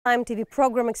Time TV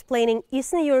program explaining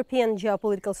Eastern European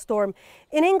geopolitical storm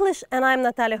in English, and I'm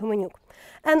Natalia Hromadske.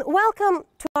 And welcome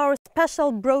to our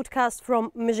special broadcast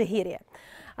from Mezhyhirya.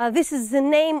 This is the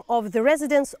name of the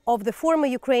residence of the former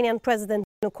Ukrainian President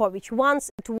Yanukovych.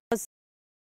 Once it was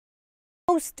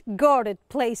the most guarded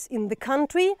place in the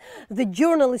country. The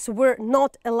journalists were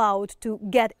not allowed to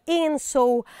get in,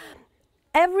 so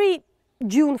every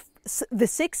June the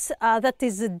 6th, that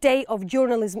is the day of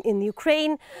journalism in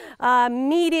Ukraine,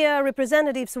 media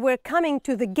representatives were coming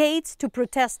to the gates to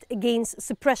protest against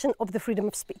suppression of the freedom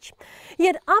of speech.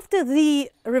 Yet after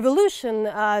the revolution,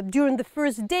 during the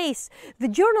first days, the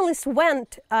journalists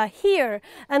went here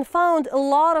and found a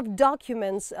lot of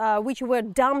documents which were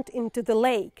dumped into the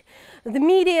lake. The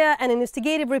media and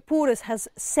investigative reporters has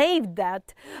saved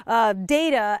that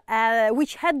data,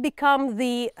 which had become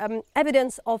the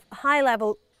evidence of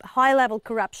high-level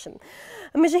corruption.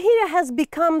 Mezhyhirya has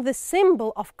become the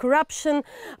symbol of corruption,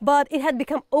 but it had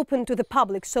become open to the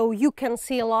public, so you can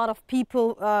see a lot of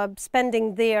people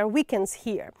spending their weekends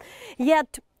here.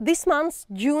 Yet this month,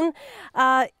 June,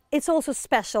 it's also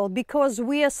special because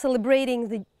we are celebrating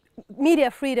the Media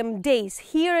Freedom Days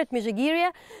here at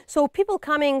Mezhyhirya. So people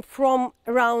coming from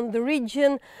around the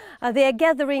region, they are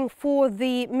gathering for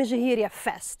the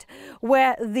MezhyhiryaFest,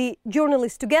 where the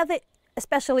journalists together,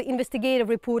 especially investigative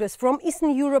reporters from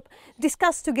Eastern Europe,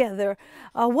 discuss together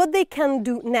what they can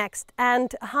do next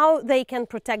and how they can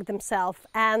protect themselves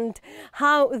and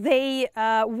how they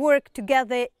work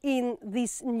together in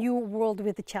this new world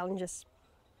with the challenges.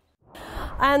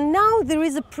 And now there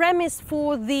is a premise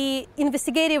for the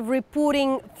investigative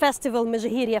reporting festival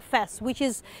MezhyhiryaFest, which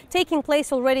is taking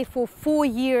place already for 4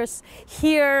 years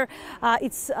here.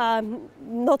 It's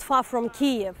not far from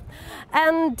Kiev.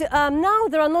 And now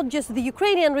there are not just the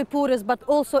Ukrainian reporters, but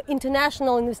also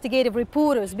international investigative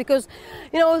reporters, because,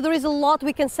 you know, there is a lot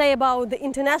we can say about the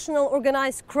international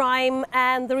organized crime,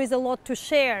 and there is a lot to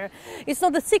share. It's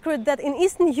not a secret that in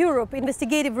Eastern Europe,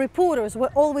 investigative reporters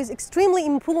were always extremely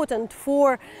important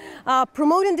for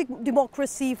promoting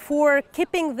democracy, for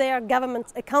keeping their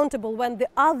governments accountable when the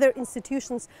other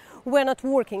institutions were not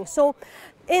working. So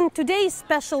in today's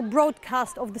special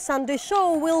broadcast of the Sunday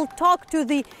show, we'll talk to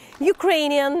the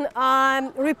Ukrainian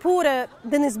reporter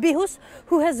Denis Bihus,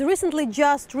 who has recently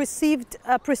just received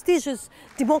a prestigious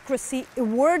democracy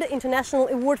award, international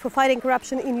award for fighting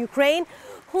corruption in Ukraine,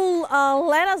 who'll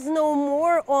let us know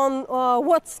more on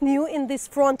what's new in this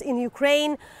front in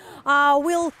Ukraine.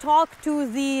 We'll talk to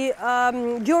the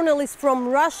journalist from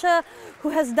Russia who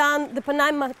has done the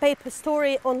Panama paper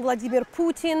story on Vladimir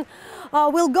Putin.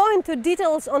 We'll go into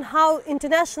details on how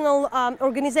international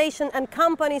organizations and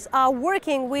companies are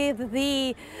working with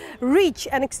the rich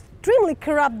and extremely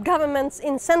corrupt governments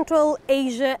in Central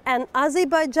Asia and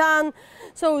Azerbaijan.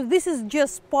 So this is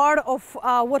just part of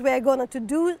what we are going to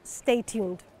do. Stay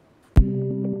tuned.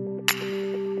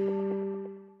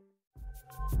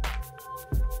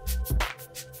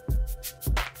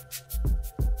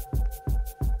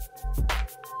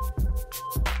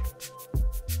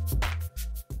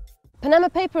 Panama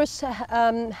Papers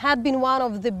had been one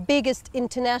of the biggest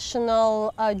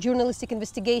international journalistic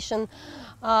investigation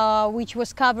which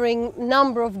was covering a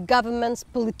number of governments,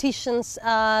 politicians.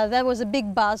 That was a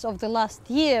big buzz of the last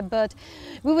year, but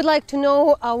we would like to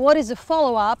know what is the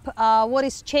follow-up, what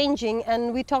is changing,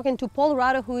 and we're talking to Paul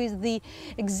Rado, who is the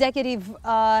executive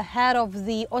head of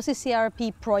the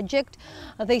OCCRP project.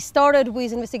 They started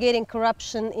with investigating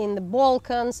corruption in the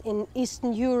Balkans, in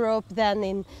Eastern Europe, then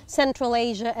in Central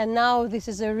Asia, and now this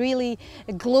is a really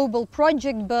global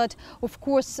project, but of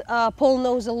course Paul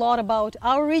knows a lot about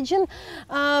our region.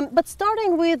 But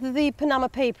starting with the Panama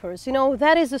Papers, you know,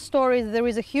 that is a story. There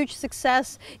is a huge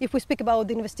success if we speak about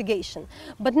the investigation.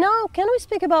 But now, can we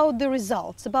speak about the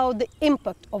results, about the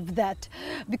impact of that?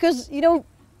 Because, you know,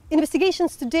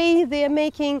 investigations today, they are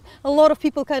making a lot of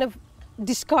people kind of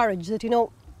discouraged that, you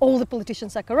know, all the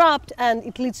politicians are corrupt and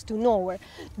it leads to nowhere.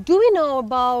 Do we know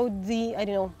about the, I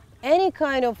don't know, any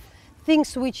kind of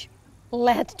things which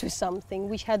led to something,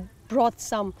 which had brought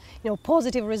some, you know,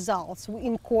 positive results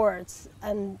in courts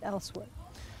and elsewhere?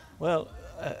 Well,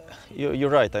 you're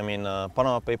right. I mean,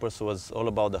 Panama Papers was all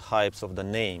about the hypes of the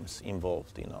names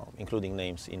involved, you know, including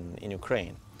names in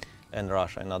Ukraine and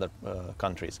Russia and other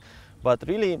countries. But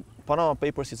really, Panama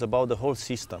Papers is about the whole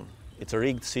system. It's a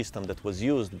rigged system that was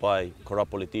used by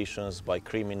corrupt politicians, by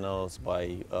criminals,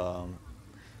 by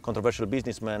controversial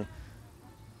businessmen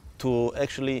to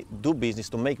actually do business,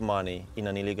 to make money in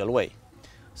an illegal way.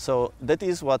 So that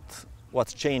is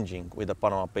what's changing with the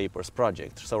Panama Papers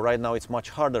project. So right now it's much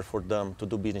harder for them to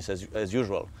do business as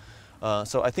usual.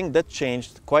 So I think that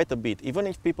changed quite a bit. Even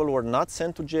if people were not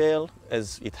sent to jail,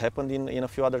 as it happened in a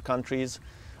few other countries,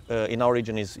 in our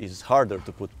region is harder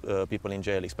to put people in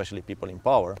jail, especially people in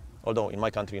power. Although in my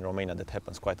country, in Romania, that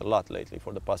happens quite a lot lately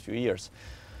for the past few years.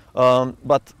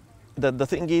 But the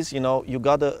thing is, you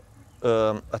gotta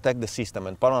attack the system,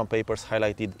 and Panama Papers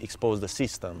exposed the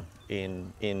system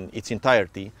in its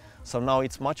entirety. So now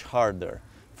it's much harder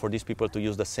for these people to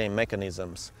use the same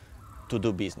mechanisms to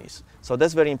do business. So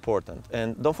that's very important.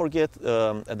 And don't forget,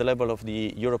 at the level of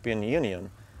the European Union,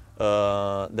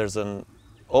 there's an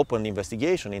open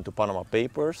investigation into Panama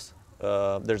Papers.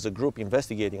 There's a group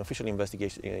officially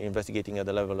investigating at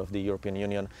the level of the European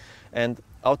Union. And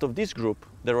out of this group,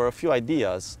 there were a few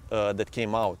ideas that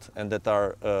came out and that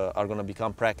are going to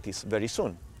become practice very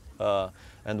soon.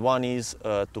 And one is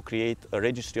to create a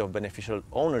registry of beneficial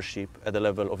ownership at the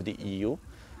level of the EU.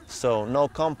 So no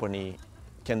company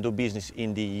can do business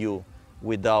in the EU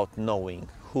without knowing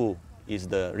who is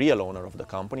the real owner of the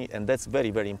company, and that's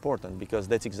very, very important, because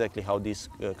that's exactly how these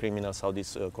criminals, how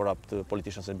these corrupt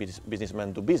politicians and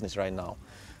businessmen do business right now,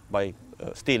 by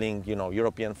stealing,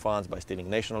 European funds, by stealing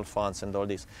national funds and all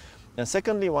this. And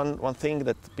secondly, one thing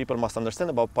that people must understand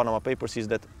about Panama Papers is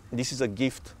that this is a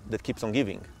gift that keeps on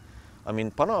giving. I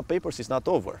mean, Panama Papers is not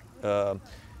over.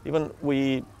 Even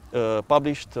we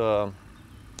published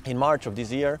in March of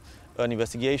this year an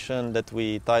investigation that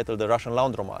we titled the Russian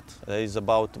Laundromat. It is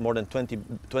about more than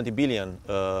 20 billion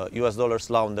US dollars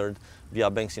laundered via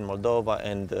banks in Moldova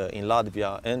and in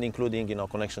Latvia, and including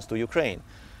connections to Ukraine.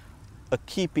 A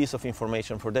key piece of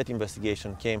information for that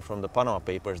investigation came from the Panama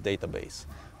Papers database.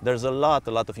 There's a lot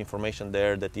of information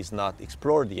there that is not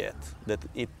explored yet,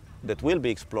 that will be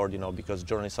explored, because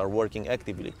journalists are working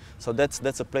actively. So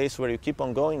that's a place where you keep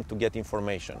on going to get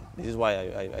information. This is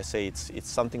why I say it's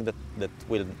something that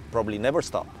will probably never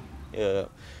stop,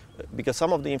 because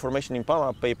some of the information in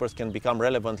Panama Papers can become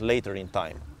relevant later in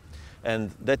time.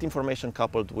 And that information,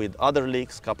 coupled with other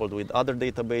leaks, coupled with other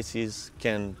databases,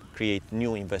 can create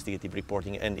new investigative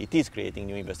reporting, and it is creating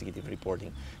new investigative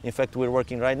reporting. In fact, we're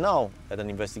working right now at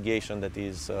an investigation that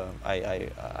is,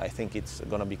 I think it's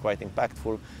going to be quite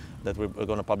impactful, that we're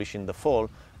going to publish in the fall,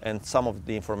 and some of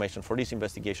the information for this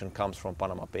investigation comes from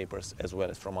Panama Papers as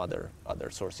well as from other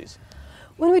sources.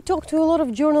 When we talked to a lot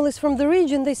of journalists from the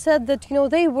region, they said that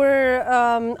they were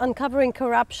uncovering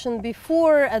corruption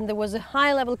before, and there was a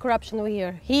high-level corruption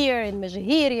here in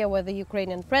Mezhyhirya, where the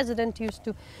Ukrainian president used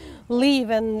to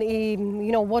live, and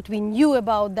what we knew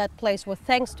about that place was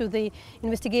thanks to the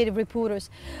investigative reporters.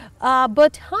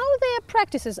 But how their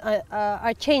practices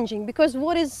are changing, because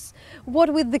what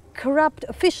with the corrupt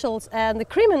officials and the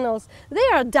criminals, they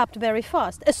are adapt very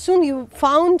fast. As soon you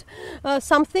found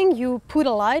something, you put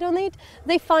a light on it,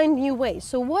 they find new ways.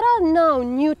 So what are now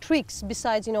new tricks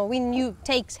besides, we knew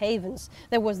tax havens,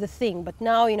 that was the thing, but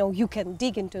now, you can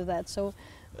dig into that. So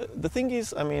the thing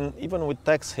is, I mean, even with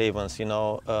tax havens,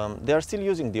 they are still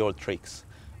using the old tricks.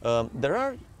 There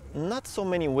are not so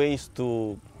many ways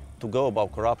to go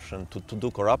about corruption, to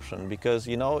do corruption, because,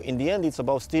 in the end, it's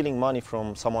about stealing money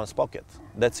from someone's pocket.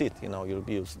 That's it,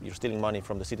 you're stealing money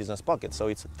from the citizen's pocket. So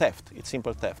it's theft, it's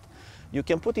simple theft. You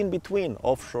can put in between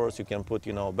offshores, you can put,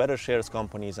 better shares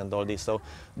companies and all this. So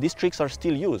these tricks are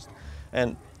still used.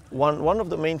 And one of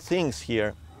the main things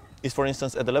here is, for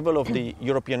instance, at the level of the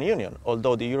European Union.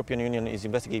 Although the European Union is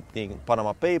investigating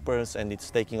Panama Papers and it's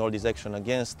taking all this action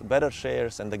against better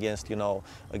shares and against,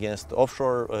 against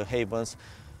offshore havens,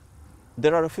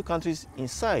 there are a few countries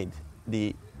inside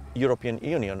the European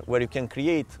Union where you can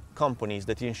create companies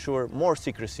that ensure more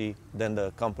secrecy than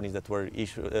the companies that were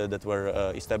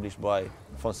established by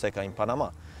Fonseca in Panama.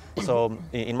 So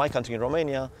in my country, in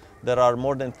Romania, there are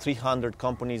more than 300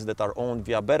 companies that are owned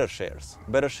via better shares.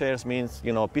 Better shares means,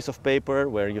 a piece of paper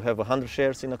where you have 100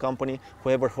 shares in a company.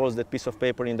 Whoever holds that piece of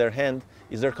paper in their hand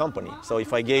is their company. So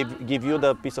if I give you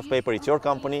the piece of paper, it's your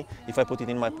company. If I put it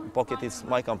in my pocket, it's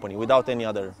my company, without any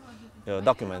other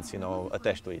documents,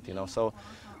 attached to it.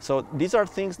 So these are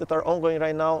things that are ongoing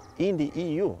right now in the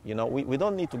EU. We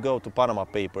don't need to go to Panama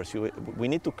Papers. We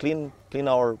need to clean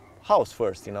our house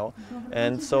first,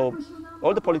 and so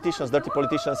all the politicians, dirty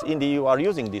politicians in the EU are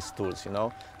using these tools,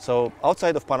 So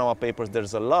outside of Panama Papers,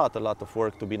 there's a lot of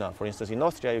work to be done. For instance, in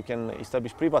Austria, you can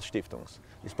establish Privatstiftungs,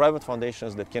 these private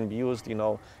foundations that can be used,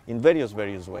 in various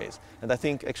ways. And I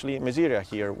think actually Mezhyhirya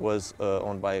here was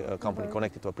owned by a company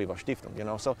connected to a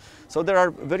Privatstiftung, So there are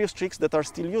various tricks that are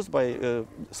still used by,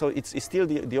 so it's still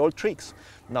the old tricks.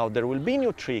 Now there will be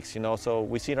new tricks, so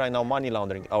we see right now money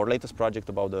laundering. Our latest project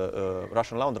about the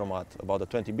Russian Laundromat, about the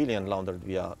 20 billion laundered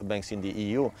via banks in the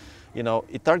EU,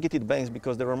 it targeted banks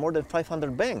because there were more than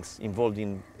 500 banks involved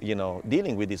in,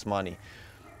 dealing with this money.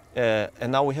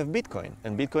 And now we have Bitcoin,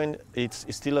 and Bitcoin it's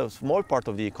still a small part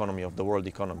of the economy, of the world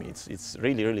economy. It's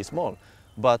really, really small.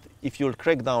 But if you'll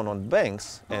crack down on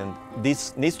banks, and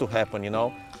this needs to happen,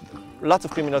 lots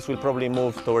of criminals will probably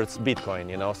move towards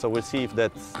Bitcoin, so we'll see if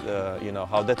that's,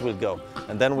 how that will go.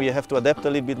 And then we have to adapt a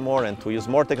little bit more and to use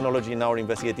more technology in our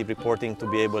investigative reporting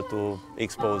to be able to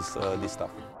expose this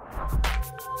stuff.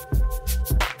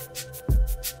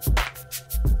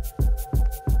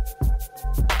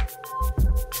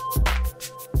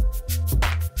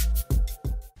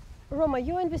 Roma,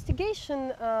 your investigation,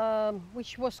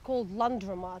 which was called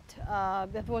Laundromat,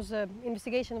 that was an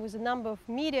investigation with a number of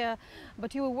media,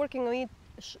 but you were working on it,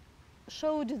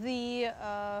 showed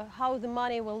how the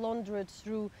money was laundered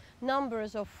through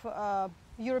numbers of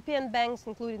European banks,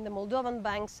 including the Moldovan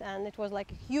banks, and it was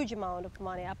like a huge amount of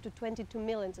money, up to 22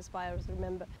 million, as far as I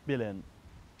remember. Billion.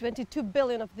 22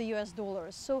 billion of the US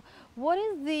dollars. So what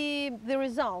is the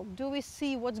result? Do we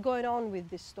see what's going on with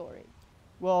this story?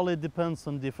 Well, it depends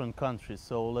on different countries.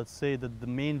 So let's say that the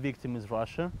main victim is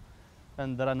Russia,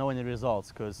 and there are no any results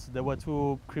because there were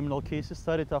 2 criminal cases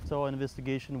started after our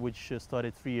investigation, which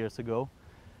started 3 years ago.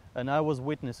 And I was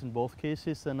witness in both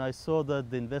cases, and I saw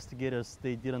that the investigators,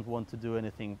 they didn't want to do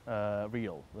anything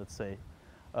real, let's say.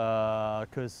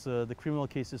 Because the criminal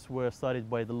cases were started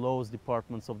by the lowest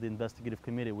departments of the investigative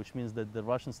committee, which means that the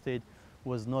Russian state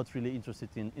was not really interested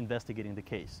in investigating the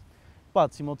case.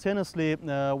 But simultaneously,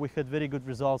 we had very good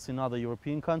results in other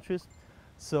European countries.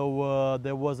 So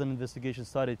there was an investigation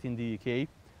started in the UK,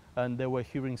 and there were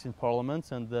hearings in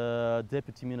Parliament, and the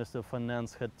Deputy Minister of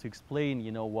Finance had to explain,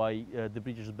 why the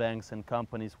British banks and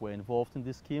companies were involved in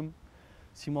this scheme.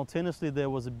 Simultaneously, there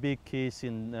was a big case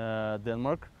in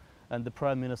Denmark, and the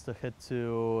Prime Minister had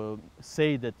to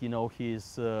say that, he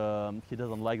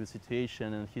doesn't like the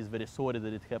situation, and he's very sorry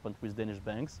that it happened with Danish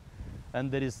banks. And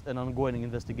there is an ongoing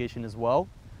investigation as well.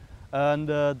 And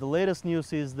the latest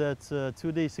news is that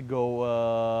 2 days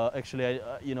ago, actually,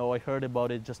 I heard about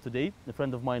it just today. A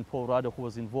friend of mine, Paul Rado, who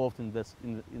was involved in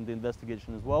the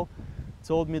investigation as well,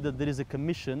 told me that there is a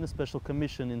commission, a special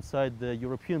commission inside the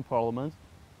European Parliament,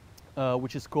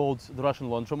 which is called the Russian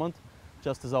Laundromat,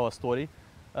 just as our story,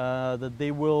 that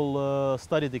they will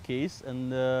study the case. And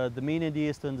the main idea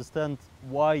is to understand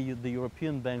why the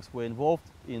European banks were involved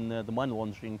in the money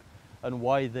laundering and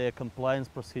why their compliance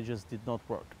procedures did not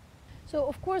work. So,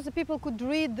 of course, the people could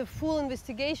read the full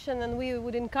investigation, and we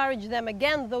would encourage them,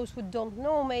 again, those who don't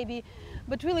know maybe,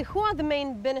 but really, who are the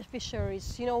main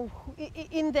beneficiaries,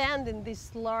 in the end, in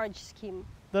this large scheme?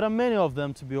 There are many of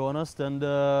them, to be honest, and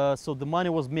so the money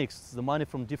was mixed. The money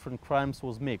from different crimes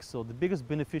was mixed. So the biggest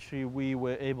beneficiary we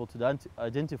were able to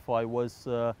identify was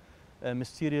a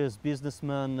mysterious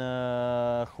businessman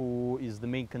who is the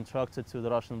main contractor to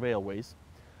the Russian railways.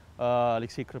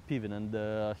 Alexei Krapivin,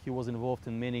 and he was involved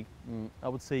in many, I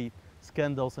would say,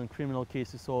 scandals and criminal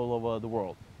cases all over the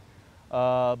world.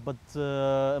 But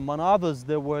among others,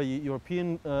 there were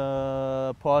European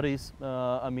parties,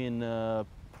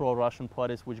 pro-Russian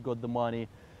parties, which got the money.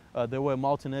 There were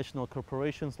multinational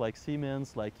corporations like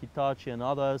Siemens, like Hitachi, and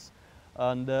others.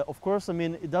 And of course,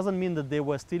 it doesn't mean that they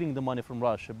were stealing the money from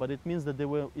Russia, but it means that they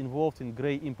were involved in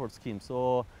grey import schemes.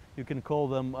 So you can call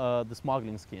them the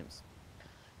smuggling schemes.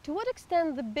 To what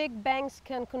extent the big banks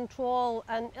can control,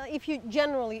 and if you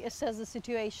generally assess the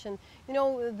situation,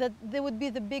 that there would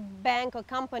be the big bank or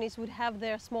companies would have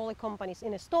their smaller companies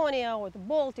in Estonia or the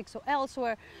Baltics or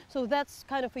elsewhere, so that's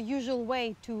kind of a usual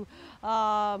way to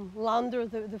launder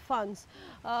the funds.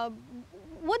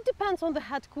 What depends on the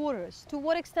headquarters? To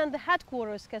what extent the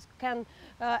headquarters can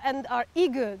and are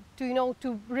eager to,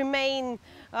 to remain,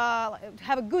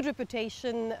 have a good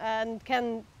reputation and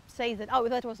can say that, oh,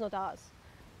 that was not us?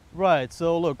 Right,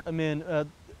 so look, an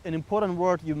important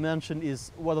word you mentioned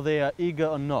is whether they are eager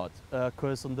or not,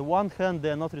 because on the one hand, they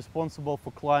are not responsible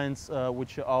for clients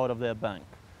which are out of their bank.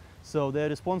 So they're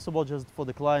responsible just for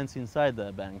the clients inside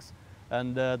their banks,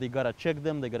 and they gotta check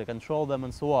them, they gotta control them,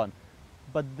 and so on.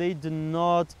 But they do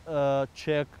not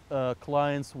check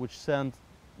clients which send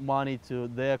money to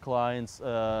their clients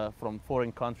from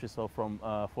foreign countries or from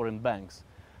foreign banks.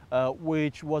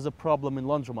 Which was a problem in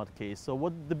Laundromat case. So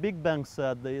what the big banks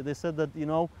said, they said that,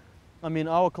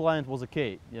 our client was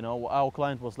okay. Our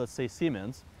client was, let's say,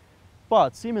 Siemens.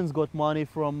 But Siemens got money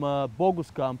from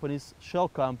bogus companies, shell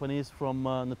companies, from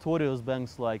notorious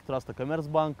banks like Trasta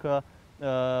Commerzbank.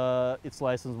 Its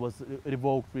license was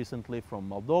revoked recently from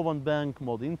Moldovan Bank,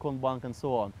 Moldovan Bank, and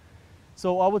so on.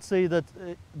 So I would say that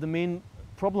the main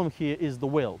problem here is the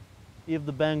will. if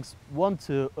the banks want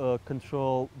to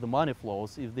control the money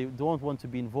flows, if they don't want to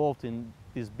be involved in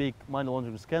these big money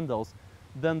laundering scandals,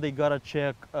 then they gotta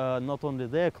check not only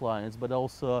their clients, but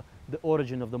also the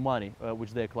origin of the money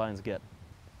which their clients get.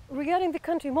 Regarding the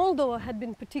country, Moldova had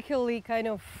been particularly kind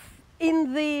of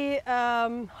in the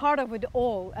heart of it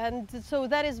all, and so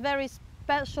that is very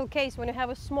special case when you have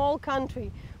a small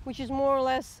country, which is more or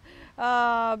less,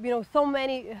 so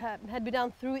many had been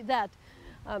done through that.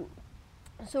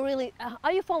 So really,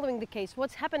 are you following the case?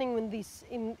 What's happening when this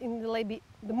in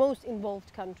the most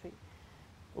involved country?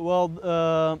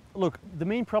 Well, look, the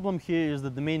main problem here is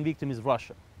that the main victim is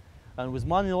Russia. And with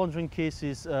money laundering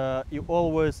cases, you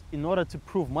always, in order to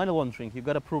prove money laundering, you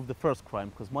got to prove the first crime,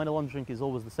 because money laundering is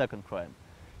always the second crime.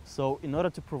 So in order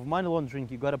to prove money laundering,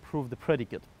 you got to prove the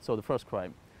predicate, so the first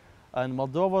crime. And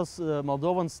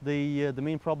Moldovans, the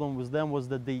main problem with them was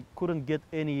that they couldn't get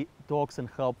any talks and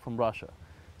help from Russia.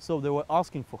 So they were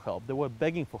asking for help, they were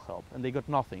begging for help, and they got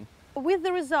nothing. With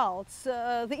the results,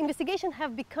 the investigation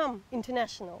have become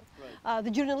international, right.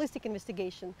 The journalistic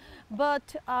investigation.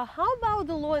 But how about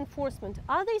the law enforcement?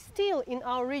 Are they still in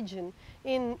our region,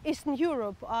 in Eastern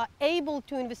Europe, able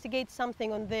to investigate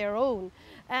something on their own?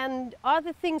 And are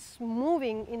the things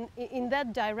moving in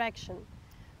that direction?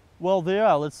 Well, they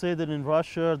are. Let's say that in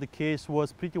Russia, the case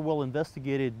was pretty well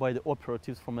investigated by the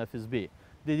operatives from FSB.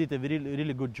 They did a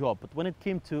really good job. But when it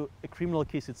came to a criminal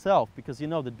case itself, because you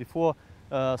know that before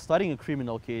starting a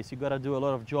criminal case, you got to do a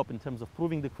lot of job in terms of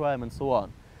proving the crime and so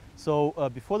on. So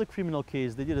before the criminal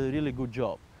case, they did a really good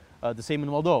job. The same in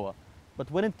Moldova.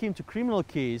 But when it came to criminal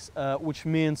case, which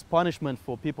means punishment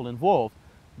for people involved,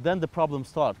 then the problem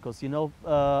started. Because, you know,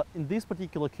 in this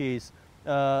particular case,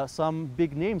 some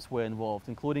big names were involved,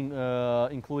 including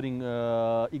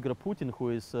Igor Putin, who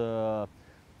is,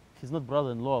 he's not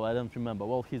brother-in-law, I don't remember.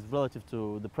 Well, he's relative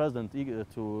to the president,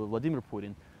 to Vladimir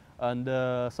Putin. And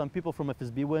some people from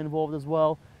FSB were involved as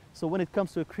well. So when it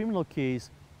comes to a criminal case,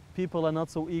 people are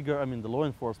not so eager, I mean the law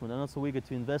enforcement are not so eager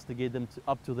to investigate them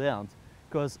up to the end,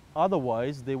 because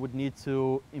otherwise they would need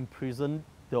to imprison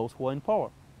those who are in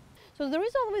power. So there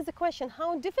is always the question,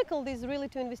 how difficult is really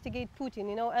to investigate Putin,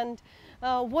 you know, and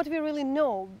what we really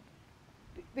know?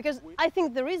 Because I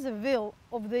think there is a will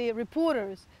of the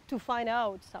reporters to find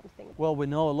out something. Well, we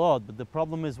know a lot, but the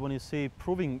problem is when you say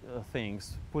proving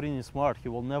things, Putin is smart. He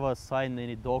will never sign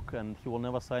any doc and he will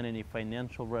never sign any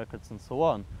financial records and so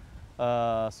on.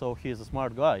 So he is a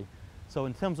smart guy. So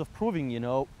in terms of proving, you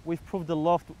know, we've proved a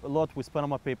lot with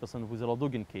Panama Papers and with the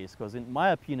Roldugin case, because in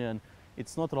my opinion,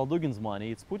 it's not Roldugin's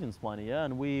money, it's Putin's money, yeah?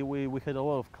 And we had a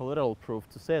lot of collateral proof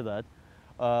to say that.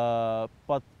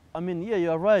 But I mean, yeah,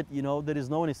 you're right, you know, there is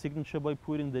no any signature by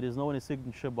Putin, there is no any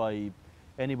signature by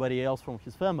anybody else from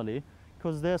his family,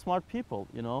 because they're smart people,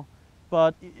 you know.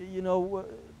 But, you know,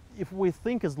 if we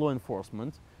think as law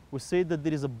enforcement, we say that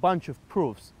there is a bunch of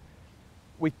proofs.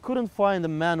 We couldn't find a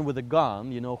man with a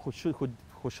gun, you know,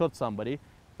 who shot somebody,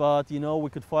 but, you know, we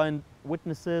could find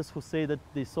witnesses who say that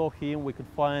they saw him, we could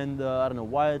find, I don't know,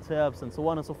 wiretaps and so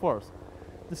on and so forth.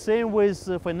 The same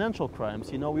with financial crimes,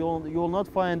 you know, you will not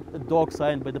find a dog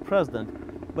signed by the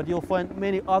president, but you'll find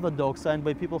many other dogs signed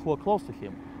by people who are close to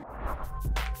him.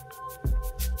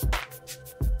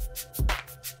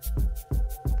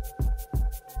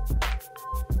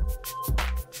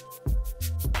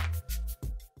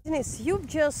 Dennis, you've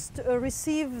just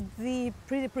received the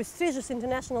pretty prestigious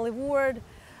international award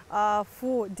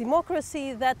for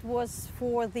democracy. That was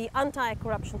for the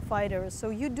anti-corruption fighters.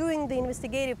 So you're doing the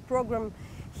investigative program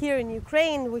here in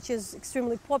Ukraine, which is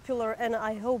extremely popular and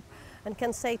I hope and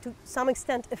can say to some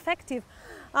extent effective.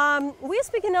 We're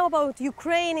speaking now about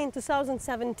Ukraine in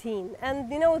 2017, and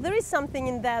you know there is something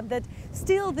in that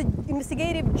still the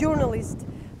investigative journalists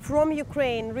from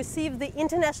Ukraine receive the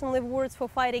international awards for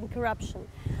fighting corruption.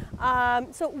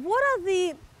 So what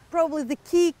are probably the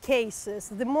key cases,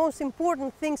 the most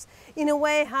important things in a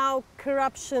way how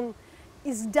corruption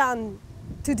is done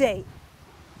today?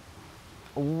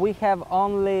 We have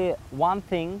only one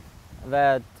thing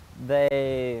that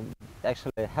they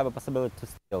actually have a possibility to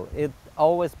steal. It's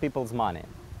always people's money.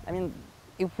 I mean,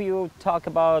 if you talk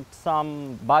about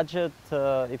some budget,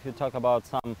 if you talk about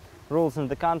some rules in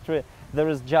the country, there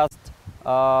is just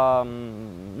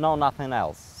nothing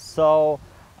else. So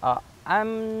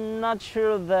I'm not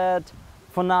sure that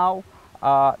for now,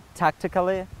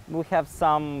 tactically, we have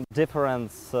some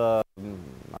difference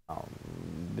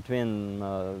between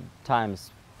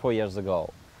times 4 years ago.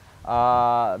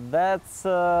 That's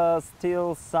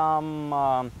still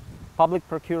some public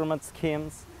procurement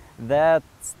schemes,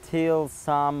 that's still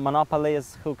some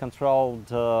monopolies who controlled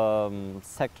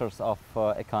sectors of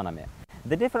economy.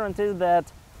 The difference is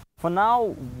that For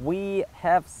now, we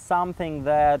have something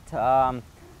that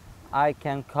I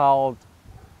can call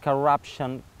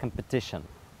corruption competition.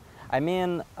 I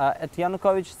mean, at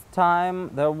Yanukovych's time,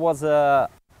 there was a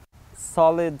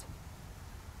solid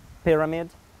pyramid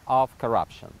of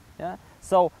corruption. Yeah?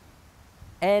 So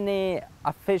any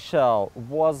official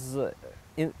was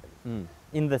in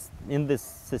this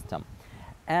system.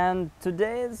 And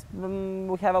today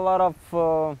we have a lot of,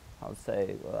 I would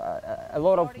say, a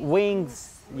lot of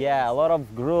wings, yeah, a lot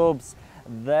of groups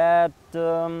that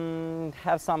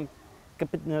have some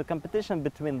competition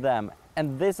between them,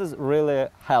 and this is really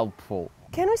helpful.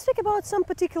 Can we speak about some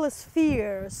particular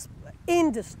spheres,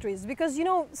 industries? Because, you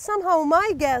know, somehow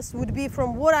my guess would be,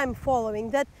 from what I'm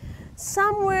following, that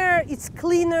somewhere it's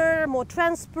cleaner, more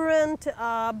transparent,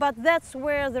 but that's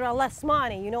where there are less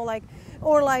money, you know, like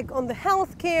on the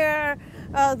healthcare,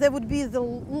 there would be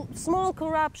the small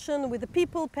corruption with the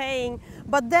people paying,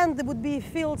 but then there would be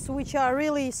fields which are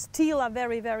really still are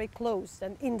very, very closed,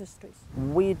 and industries.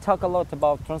 We talk a lot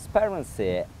about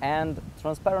transparency, and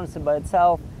transparency by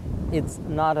itself, it's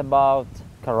not about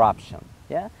corruption.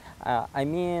 Yeah, I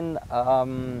mean,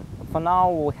 for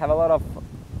now we have a lot of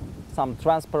some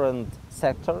transparent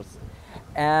sectors,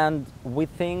 and we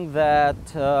think that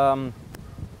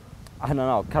I don't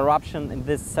know, corruption in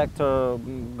this sector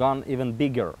gone even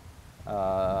bigger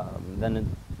than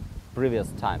in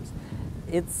previous times.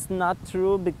 It's not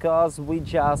true, because we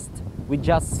just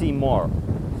see more.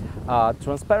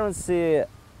 Transparency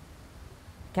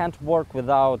can't work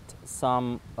without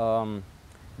some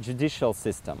judicial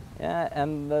system, yeah?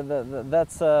 And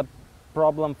that's a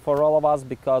problem for all of us,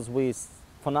 because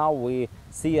for now we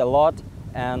see a lot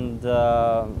and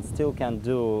still can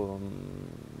do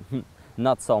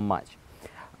not so much.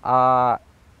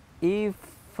 If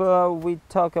we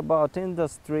talk about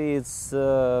industries,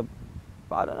 I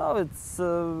don't know, it's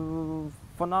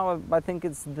for now I think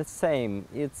it's the same.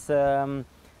 It's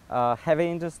heavy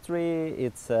industry,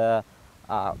 it's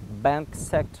bank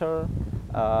sector,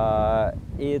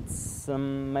 it's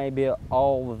maybe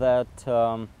all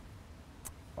that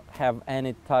have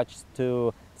any touch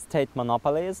to state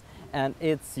monopolies, and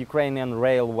it's Ukrainian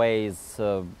railways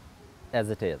as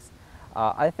it is.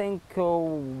 I think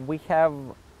we have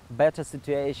better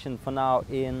situation for now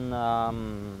in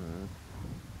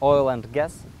oil and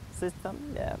gas system.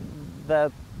 Yeah,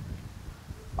 that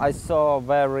I saw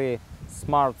very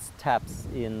smart steps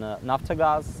in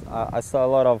Naftogaz. I saw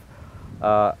a lot of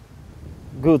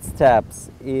good steps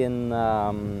in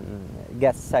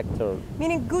gas sector.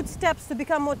 Meaning good steps to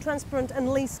become more transparent and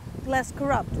less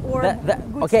corrupt, or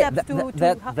good steps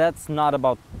that's not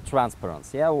about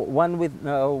transparency. Yeah, when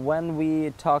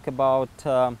we talk about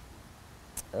how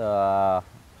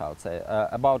to say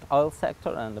about oil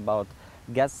sector and about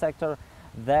gas sector,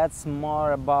 that's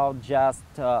more about just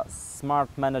smart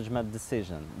management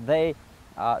decision. They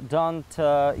don't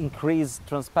increase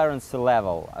transparency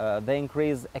level. They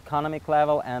increase economic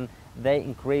level, and they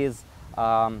increase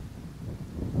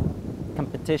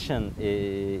competition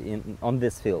on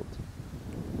this field.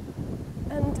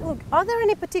 And look, are there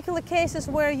any particular cases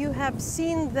where you have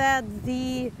seen that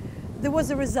there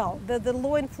was a result, that the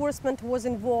law enforcement was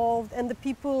involved, and the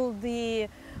people,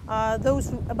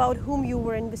 those about whom you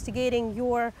were investigating,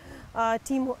 your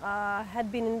team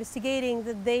had been investigating,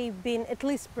 that they've been at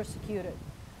least prosecuted,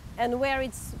 and where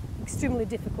it's extremely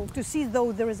difficult to see,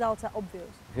 though the results are obvious?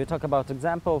 If you talk about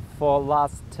example, for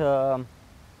last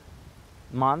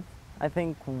month, I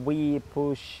think we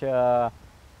push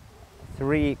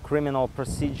 3 criminal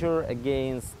procedure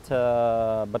against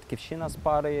Batkivshina's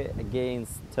party,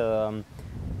 against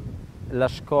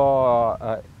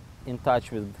Lashko in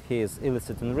touch with his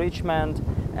illicit enrichment,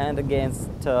 and against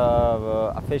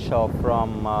official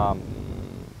from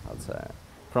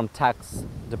tax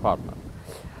department.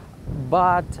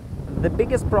 But the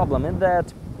biggest problem is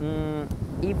that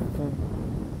if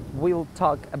we'll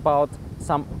talk about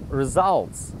some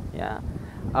results, yeah,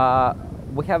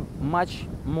 we have much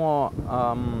more.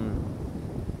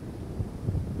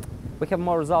 We have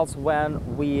more results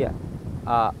when we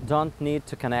don't need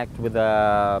to connect with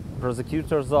the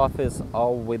prosecutor's office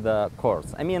or with the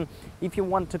courts. I mean, if you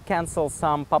want to cancel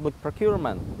some public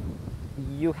procurement,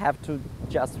 you have to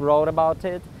just write about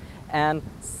it, and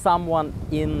someone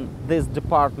in this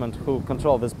department who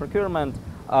control this procurement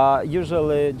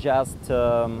usually just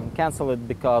cancel it,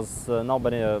 because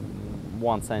nobody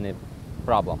wants any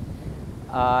problem.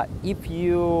 If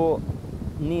you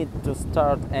need to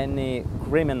start any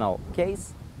criminal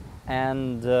case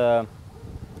and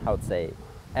how to say,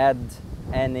 add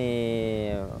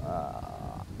any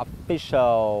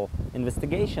official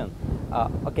investigation,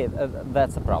 okay,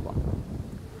 that's a problem.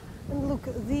 And look,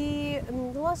 the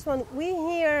last one, we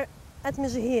here at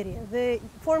Mezhyhirya, the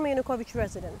former Yanukovych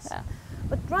residence. Yeah.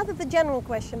 But rather the general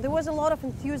question, there was a lot of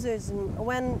enthusiasm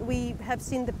when we have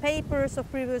seen the papers of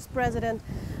previous president,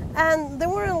 and there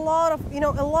were a lot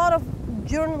of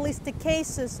journalistic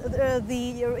cases.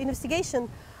 The investigation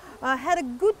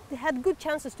had good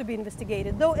chances to be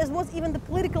investigated, though as was even the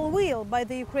political will by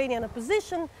the Ukrainian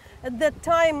opposition at that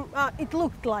time. It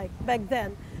looked like back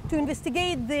then to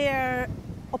investigate their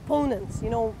opponents,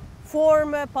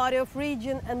 former party of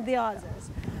region and the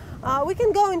others. We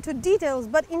can go into details,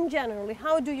 but in general,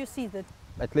 how do you see that?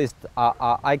 At least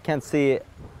I can't see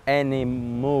any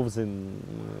moves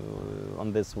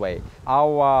on this way.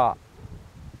 Our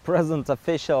present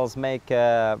officials make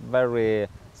a very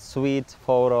sweet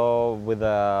photo with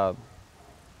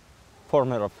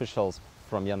former officials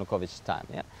from Yanukovych's time.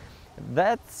 Yeah,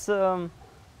 that's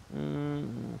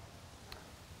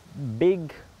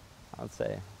big, I'd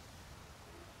say.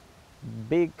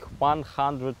 Big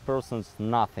 100%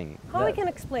 nothing. How we can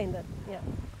explain that? Yeah,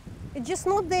 it's just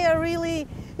not there really.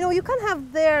 You can't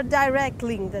have their direct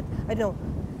link that I don't know.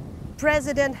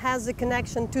 President has a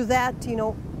connection to that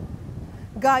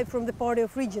guy from the party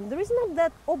of region. There is not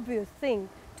that obvious thing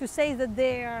to say that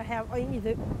they have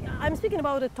either. I'm speaking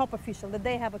about a top official, that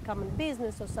they have a common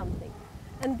business or something,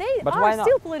 and they are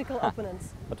still political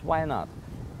opponents. But why not?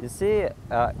 You see,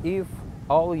 if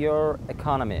all your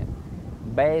economy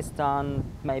based on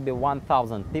maybe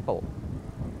 1,000 people,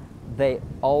 they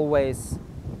always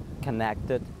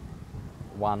connected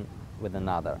one with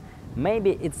another.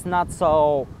 Maybe it's not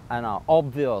so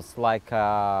obvious like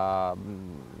the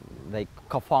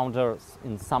co-founders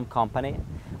in some company,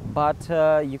 but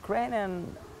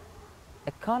Ukrainian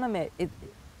economy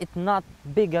it's not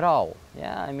big at all.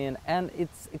 Yeah, I mean, and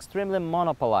it's extremely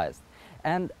monopolized,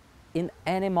 and in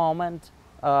any moment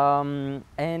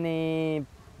any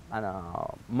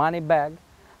money bag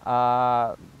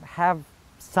have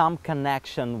some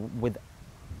connection with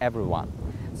everyone.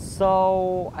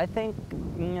 So I think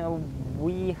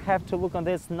we have to look on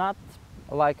this not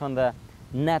like on the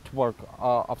network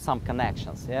of some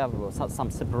connections, yeah,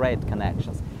 some separate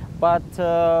connections, but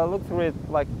look through it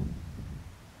like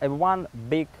one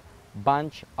big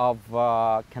bunch of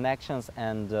connections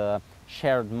and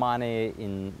shared money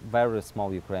in very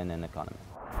small Ukrainian economy.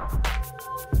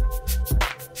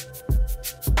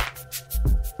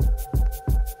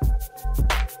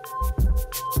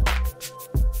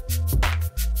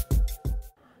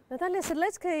 Natalia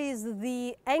Sedlecka is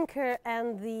the anchor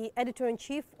and the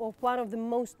editor-in-chief of one of the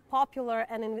most popular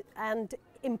and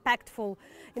impactful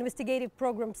investigative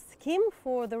program scheme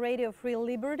for the Radio Free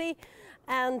Liberty,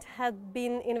 and had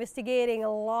been investigating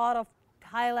a lot of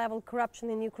high-level corruption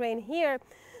in Ukraine here.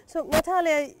 So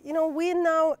Natalia, we're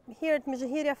now here at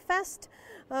MezhyhiryaFest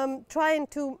trying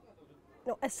to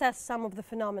assess some of the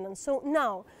phenomena. So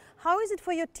now, how is it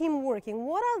for your team working?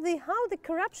 How the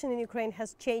corruption in Ukraine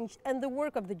has changed and the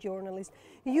work of the journalists?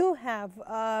 You have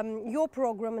your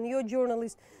program and your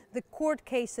journalists, the court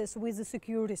cases with the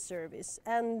security service,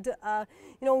 and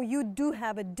you do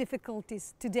have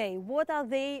difficulties today. What are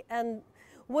they, and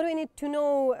what do we need to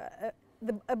know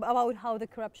about how the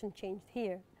corruption changed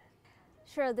here?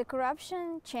 Sure, the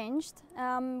corruption changed.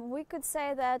 We could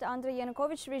say that under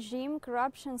Yanukovych regime,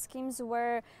 corruption schemes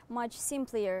were much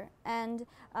simpler, and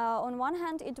on one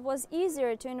hand, it was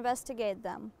easier to investigate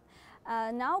them.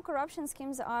 Now corruption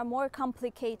schemes are more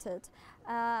complicated,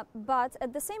 but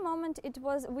at the same moment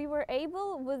we were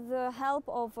able, with the help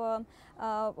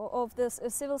of this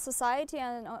civil society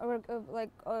and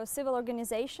civil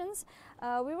organizations,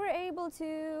 we were able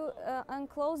to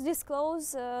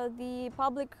disclose the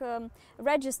public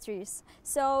registries.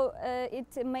 So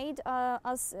it made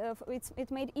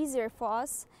it made easier for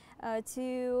us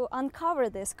to uncover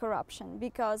this corruption,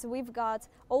 because we've got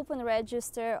open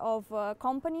register of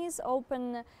companies,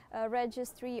 open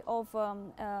registry of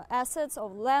assets,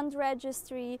 of land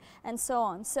registry, and so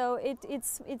on. So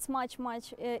it's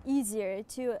much easier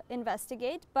to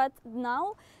investigate. But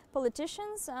now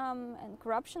politicians and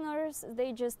corruptioners,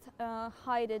 they just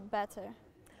hide it better.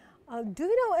 Do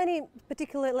you know any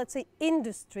particular, let's say,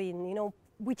 industry,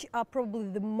 which are probably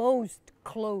the most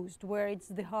closed, where it's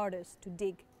the hardest to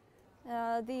dig?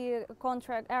 The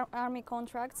army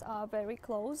contracts are very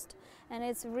closed, and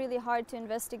it's really hard to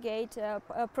investigate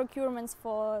procurements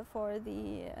for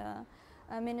the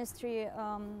Ministry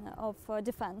of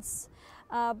Defense.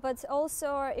 But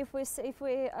also, if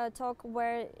we talk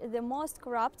where the most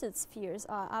corrupted spheres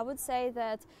are, I would say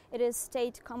that it is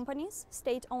state companies,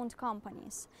 state-owned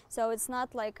companies. So it's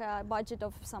not like a budget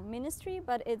of some ministry,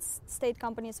 but it's state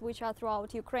companies which are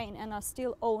throughout Ukraine and are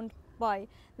still owned by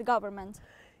the government.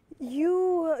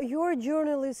 Your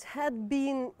journalists had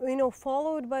been,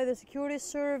 followed by the security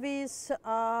service.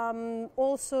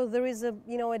 Also, there is a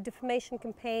defamation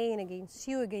campaign against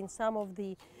you, against some of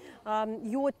the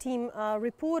your team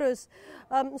reporters.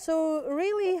 So,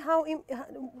 really,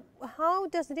 how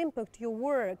does it impact your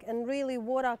work, and really,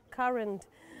 what are current,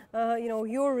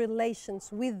 your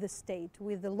relations with the state,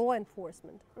 with the law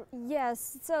enforcement?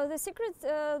 Yes, so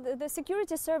the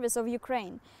security service of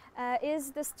Ukraine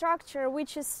is the structure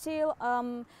which is still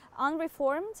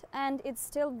unreformed, and it's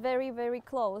still very, very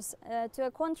close. To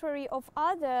the contrary of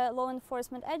other law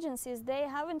enforcement agencies, they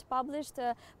haven't published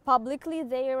publicly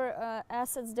their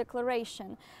assets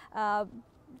declaration. And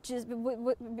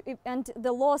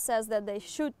the law says that they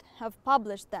should have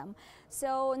published them.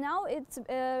 So now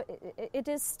it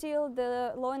is still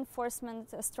the law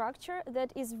enforcement structure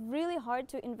that is really hard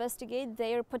to investigate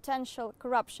their potential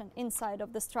corruption inside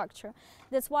of the structure.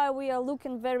 That's why we are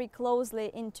looking very closely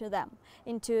into them,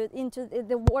 into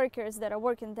the workers that are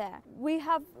working there. We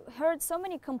have heard so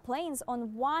many complaints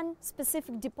on one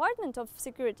specific department of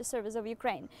Security Service of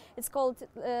Ukraine. It's called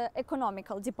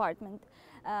Economical Department.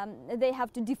 They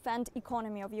have to defend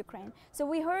economy of Ukraine. So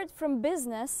we heard from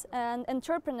business and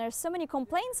entrepreneurs so many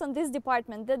complaints on this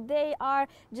department that they are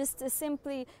just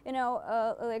simply,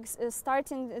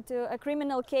 starting to a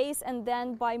criminal case, and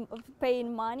then by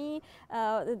paying money,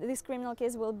 this criminal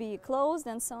case will be closed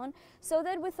and so on. So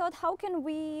that we thought, how can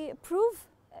we prove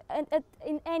in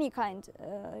any kind,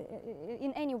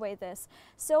 in any way this.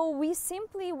 So we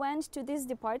simply went to this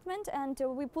department and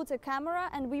we put a camera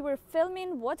and we were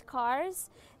filming what cars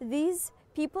these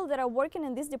people that are working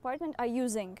in this department are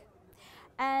using.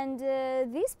 And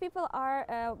these people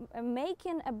are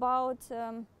making about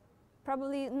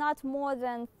probably not more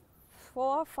than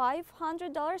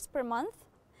 $400-500 per month.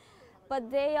 But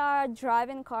they are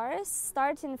driving cars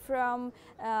starting from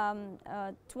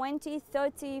 $20,000,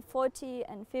 $30,000, $40,000,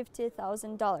 and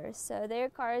 $50,000. So their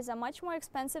cars are much more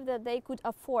expensive than they could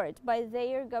afford by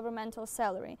their governmental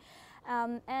salary.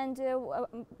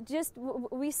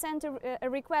 We sent a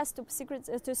request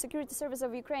to Security Service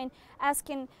of Ukraine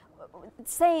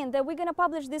saying that we're going to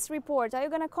publish this report. Are you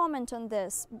going to comment on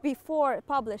this before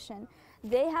publishing?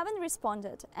 They haven't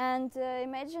responded, and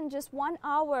imagine just 1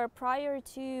 hour prior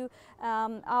to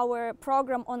our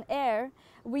program on air,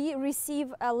 we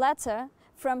receive a letter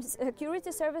from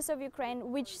Security Service of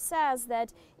Ukraine which says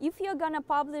that if you're gonna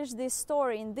publish this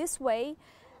story in this way,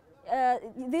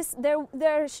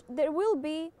 there will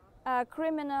be a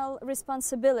criminal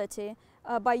responsibility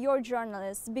by your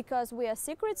journalists, because we are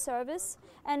secret service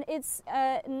and it's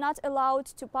not allowed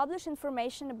to publish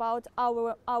information about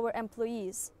our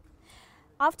employees.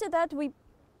 After that, we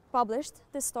published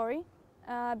the story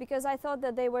because I thought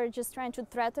that they were just trying to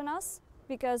threaten us,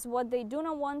 because what they do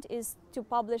not want is to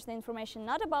publish the information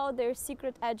not about their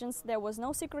secret agents. There was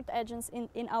no secret agents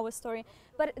in our story,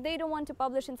 but they don't want to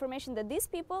publish information that these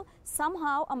people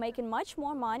somehow are making much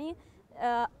more money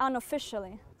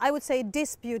unofficially. I would say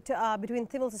dispute between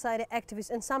civil society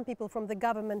activists and some people from the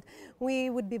government,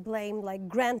 we would be blamed like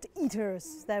grant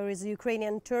eaters, there is a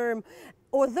Ukrainian term,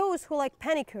 or those who are like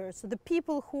panickers, so the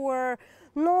people who are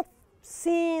not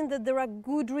seeing that there are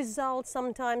good results,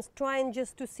 sometimes trying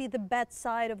just to see the bad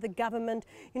side of the government,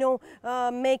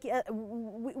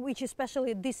 which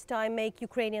especially at this time make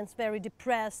Ukrainians very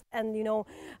depressed, and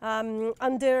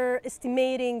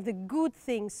underestimating the good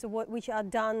things which are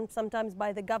done sometimes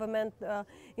by the government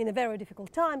in a very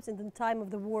difficult times, in the time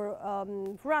of the war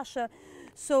for Russia.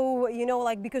 So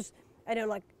because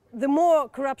the more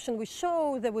corruption we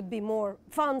show, there would be more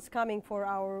funds coming for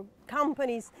our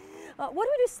companies. What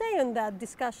would you say on that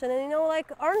discussion? And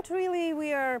aren't really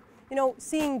we are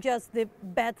seeing just the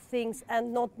bad things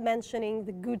and not mentioning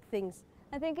the good things?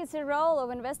 I think it's a role of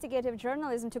investigative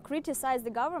journalism to criticize the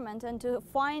government and to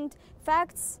find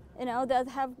facts, that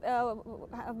have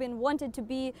been wanted to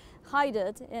be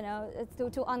hidden,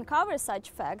 to uncover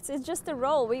such facts. It's just a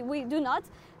role. We do not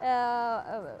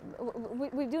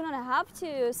have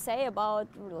to say about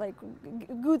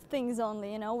good things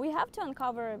only. We have to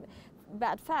uncover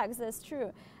bad facts. That's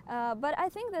true. But I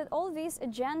think that all this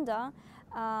agenda,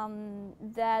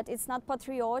 that it's not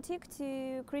patriotic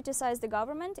to criticize the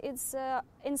government. It's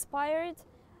inspired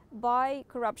by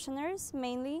corruptioners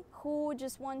mainly, who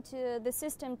just want the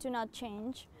system to not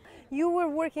change. You were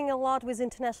working a lot with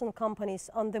international companies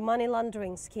on the money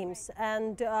laundering schemes,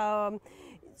 and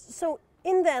so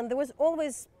in them there was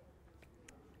always,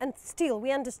 and still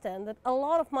we understand that a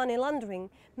lot of money laundering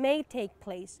may take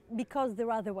place because there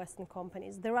are the Western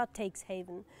companies, there are tax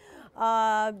haven.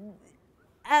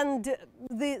 and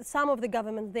some of the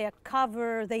governments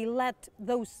they let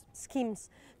those schemes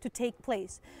to take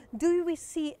place. Do we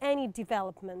see any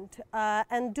development,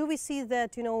 and do we see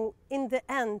that in the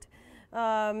end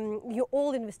your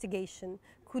old investigation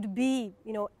could be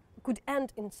could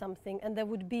end in something, and there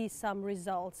would be some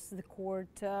results, the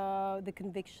court, the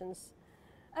convictions?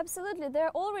 Absolutely, there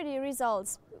are already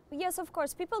results. Yes, of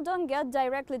course, people don't get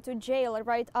directly to jail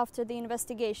right after the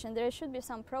investigation. There should be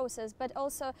some process, but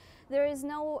also there is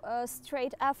no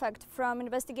straight effect from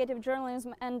investigative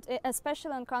journalism, and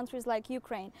especially in countries like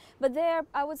Ukraine. But there,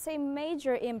 I would say,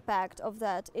 major impact of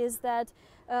that is that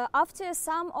after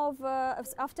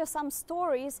some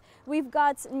stories, we've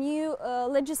got new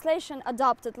legislation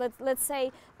adopted. Let's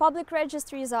say public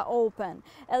registries are open,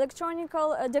 electronic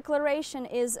declaration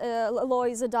law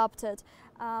is adopted.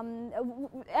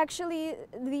 Actually,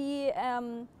 the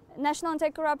National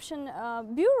Anti-Corruption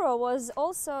Bureau was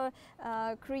also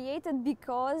created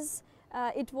because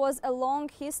it was a long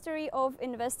history of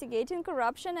investigating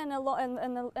corruption, and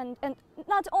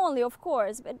not only, of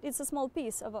course, but it's a small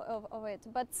piece of it.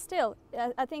 But still,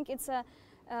 I think it's a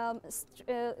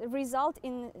result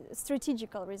in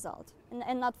strategical result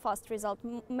and not fast result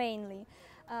mainly.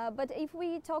 But if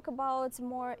we talk about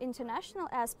more international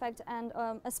aspect and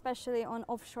especially on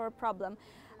offshore problem,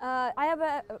 I have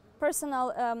a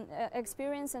personal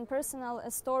experience and personal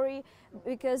story,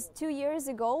 because 2 years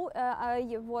ago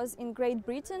I was in Great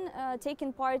Britain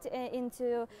taking part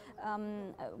into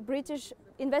British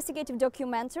investigative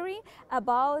documentary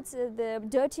about the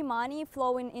dirty money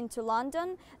flowing into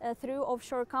London through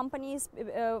offshore companies,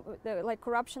 like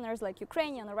corruptioners, like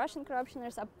Ukrainian or Russian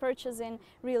corruptioners are purchasing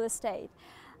real estate.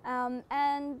 On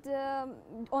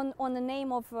the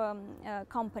name of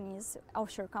companies,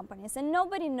 offshore companies, and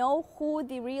nobody know who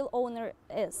the real owner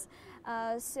is.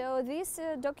 So this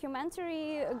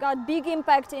documentary got big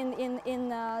impact in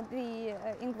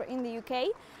the UK,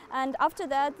 and after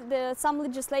that some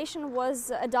legislation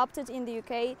was adopted in the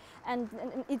UK, and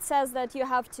it says that you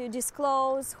have to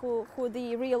disclose who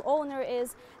the real owner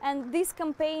is, and this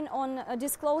campaign on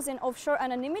disclosing offshore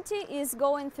anonymity is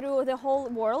going through the whole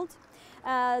world.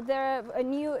 There are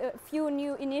a few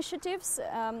new initiatives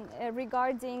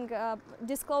regarding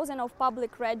disclosing of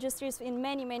public registries in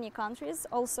many countries,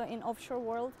 also in offshore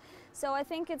world. So I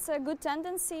think it's a good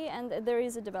tendency, and there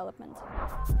is a development.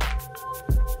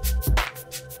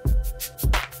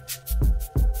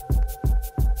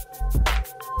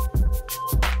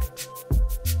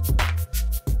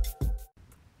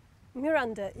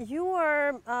 Miranda, you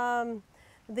are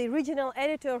the regional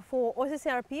editor for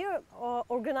OSSRP,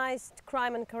 Organized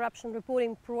Crime and Corruption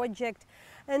Reporting Project,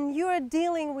 and you are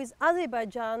dealing with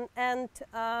Azerbaijan and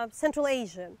Central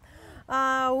Asia,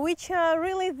 which are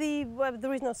really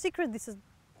there is no secret, this is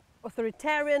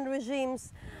authoritarian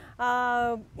regimes.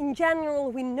 In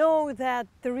general, we know that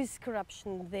there is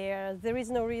corruption there. There is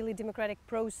no really democratic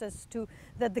process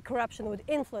that the corruption would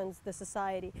influence the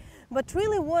society. But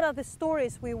really, what are the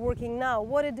stories we're working now?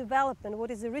 What a development? What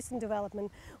is the recent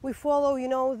development? We follow,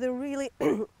 the really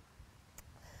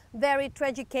very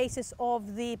tragic cases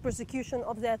of the persecution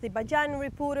of the Azerbaijani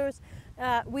reporters.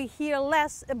 We hear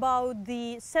less about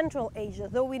the Central Asia,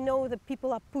 though we know that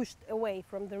people are pushed away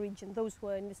from the region, those who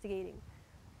are investigating.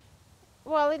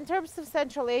 Well, in terms of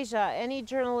Central Asia, any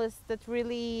journalists that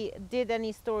really did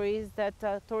any stories that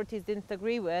authorities didn't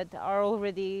agree with are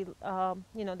already,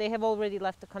 they have already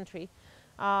left the country.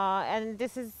 And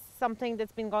this is something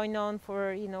that's been going on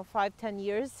for, 5-10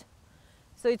 years.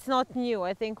 So it's not new.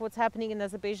 I think what's happening in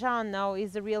Azerbaijan now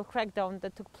is a real crackdown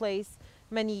that took place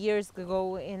many years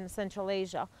ago in Central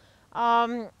Asia.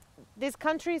 These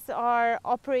countries are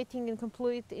operating in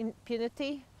complete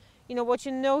impunity. What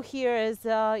here is,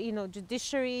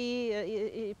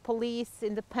 judiciary, police,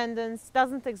 independence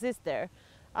doesn't exist there.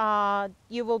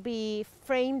 You will be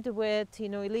framed with,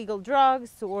 illegal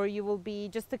drugs, or you will be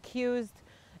just accused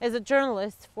as a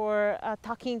journalist for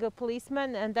attacking a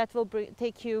policeman, and that will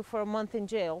take you for a month in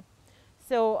jail.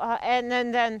 So, and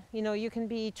then, you can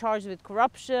be charged with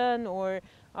corruption or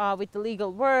with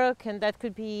illegal work, and that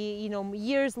could be,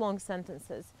 years-long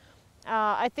sentences.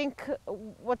 I think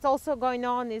what's also going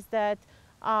on is that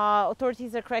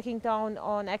authorities are cracking down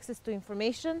on access to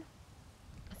information.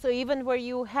 So even where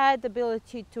you had the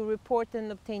ability to report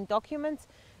and obtain documents,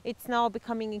 it's now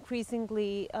becoming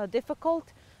increasingly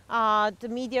difficult. The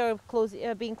media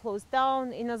are being closed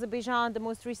down in Azerbaijan. The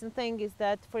most recent thing is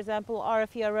that, for example,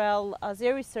 RFERL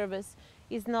Azeri service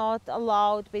is not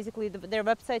allowed. Basically, their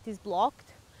website is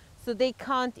blocked. So they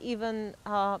can't even,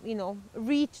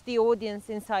 reach the audience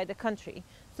inside the country.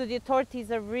 So the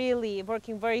authorities are really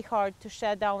working very hard to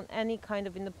shut down any kind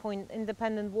of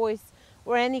independent voice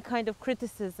or any kind of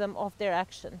criticism of their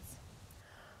actions.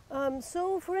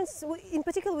 So, for instance, in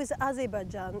particular with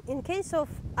Azerbaijan, in case of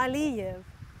Aliyev,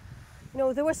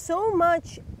 there was so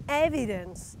much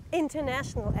evidence,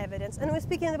 international evidence, and we're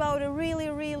speaking about a really,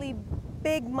 really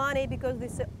big money because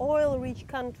it's an oil-rich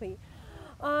country.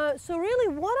 So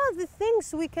really, what are the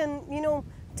things we can,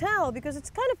 tell? Because it's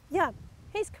kind of, yeah,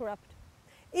 he's corrupt.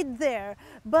 It's there.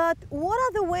 But what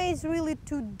are the ways really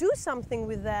to do something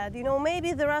with that?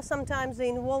 Maybe there are sometimes the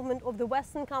involvement of the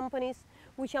Western companies,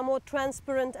 which are more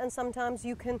transparent, and sometimes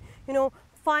you can,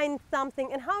 find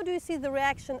something. And how do you see the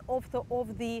reaction of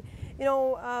the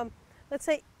let's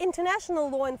say, international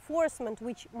law enforcement,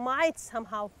 which might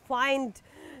somehow find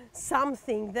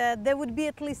something that there would be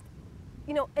at least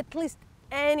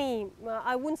any,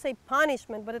 I wouldn't say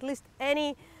punishment, but at least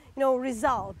any,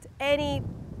 result, any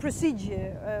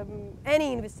procedure,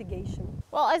 any investigation?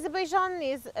 Well, Azerbaijan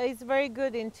is very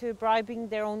good into bribing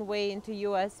their own way into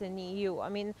US and EU. I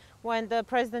mean, when the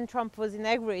President Trump was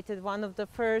inaugurated, one of the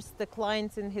first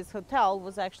clients in his hotel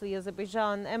was actually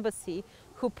Azerbaijan embassy,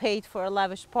 who paid for a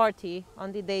lavish party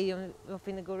on the day of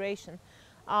inauguration.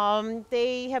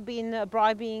 They have been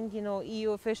bribing,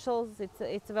 EU officials.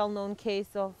 It's a well-known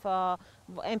case of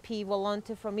MP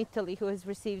Volonte from Italy, who has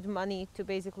received money to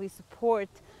basically support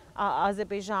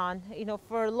Azerbaijan.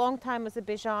 For a long time,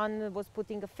 Azerbaijan was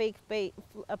putting a fake face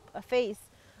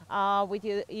with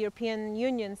the European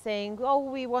Union, saying, "Oh,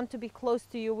 we want to be close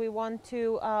to you. We want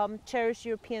to cherish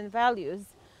European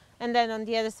values." And then on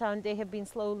the other side, they have been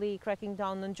slowly cracking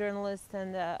down on journalists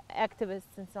and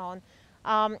activists and so on.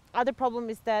 Other problem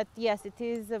is that, yes, it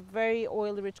is a very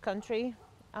oil-rich country.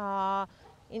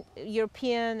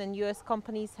 European and US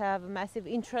companies have massive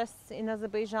interests in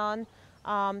Azerbaijan.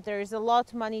 There is a lot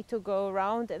of money to go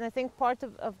around. And I think part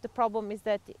of the problem is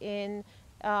that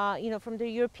from the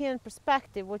European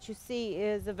perspective, what you see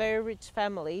is a very rich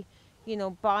family,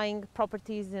 buying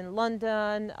properties in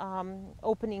London,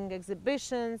 opening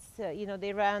exhibitions.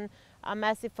 They ran a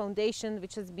massive foundation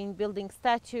which has been building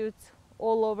statues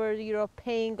all over Europe,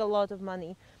 paying a lot of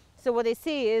money. So what they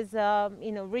see is,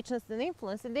 richness and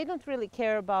influence, and they don't really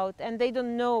care about, and they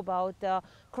don't know about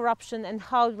corruption and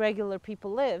how regular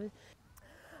people live.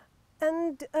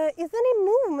 And is there any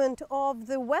movement of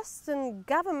the Western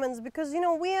governments? Because,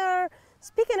 we are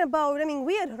speaking about,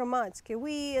 we at Hromadske,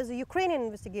 we as a Ukrainian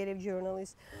investigative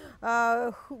journalist,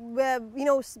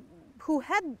 who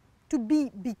had to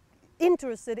be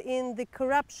interested in the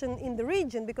corruption in the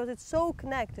region because it's so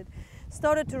connected,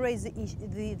 started to raise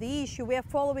the issue. We are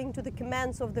following to the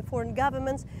commands of the foreign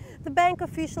governments, the bank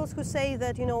officials who say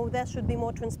that, there should be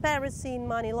more transparency in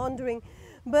money laundering.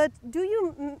 But do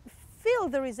you feel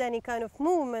there is any kind of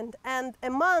movement, and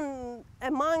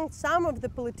among some of the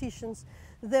politicians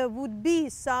there would be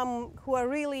some who are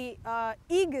really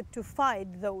eager to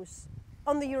fight those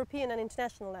on the European and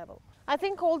international level? I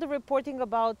think all the reporting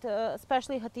about,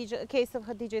 especially a case of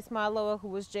Khadija Ismailova, who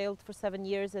was jailed for 7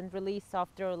 years and released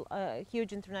after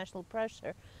huge international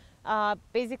pressure,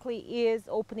 basically is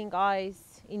opening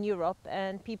eyes in Europe,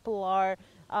 and people are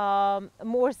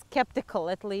more skeptical,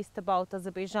 at least, about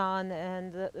Azerbaijan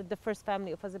and the first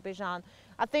family of Azerbaijan.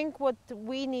 I think what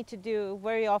we need to do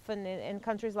very often in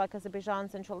countries like Azerbaijan,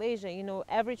 Central Asia,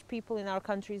 average people in our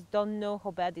countries don't know how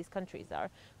bad these countries are.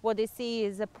 What they see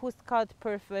is a postcard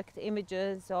perfect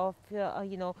images of,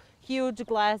 huge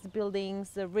glass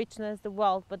buildings, the richness, the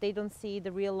wealth, but they don't see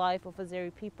the real life of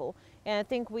Azeri people. And I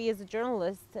think we as a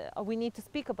journalist, we need to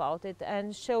speak about it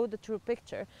and show the true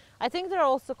picture. I think there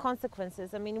are also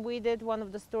consequences. We did one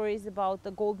of the stories about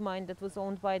the gold mine that was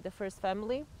owned by the first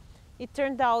family. It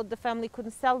turned out the family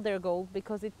couldn't sell their gold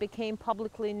because it became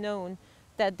publicly known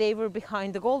that they were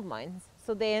behind the gold mines.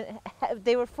 So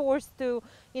they were forced to,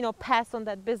 pass on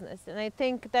that business. And I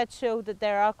think that showed that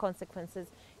there are consequences.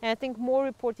 And I think more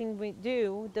reporting we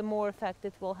do, the more effect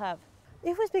it will have.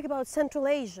 If we speak about Central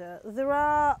Asia, there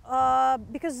are,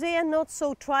 because they are not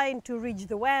so trying to reach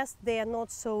the West, they are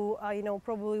not so,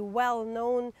 probably well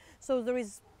known, so there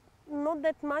is not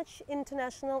that much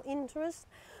international interest.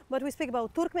 But we speak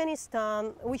about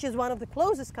Turkmenistan, which is one of the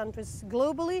closest countries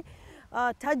globally,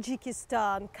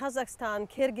 Tajikistan, Kazakhstan,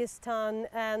 Kyrgyzstan,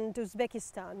 and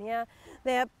Uzbekistan. Yeah,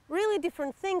 there are really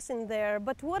different things in there.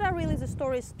 But what are really the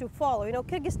stories to follow?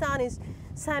 Kyrgyzstan is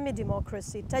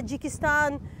semi-democracy.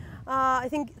 Tajikistan, I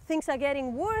think things are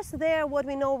getting worse there. What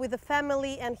we know with the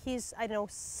family and his,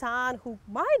 son, who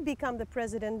might become the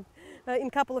president in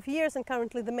a couple of years and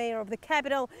currently the mayor of the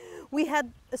capital. We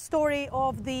had a story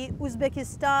of the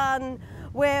Uzbekistan,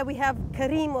 where we have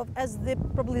Karimov as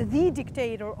probably the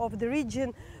dictator of the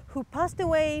region, who passed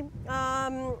away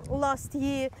last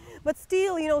year. But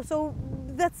still, so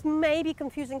that's maybe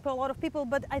confusing for a lot of people,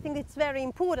 but I think it's very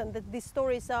important that these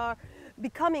stories are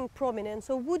becoming prominent.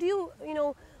 So would you,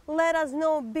 let us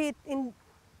know a bit in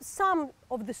some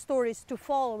of the stories to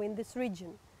follow in this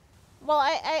region? Well,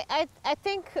 I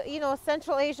think,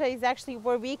 Central Asia is actually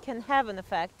where we can have an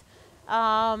effect.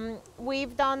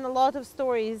 We've done a lot of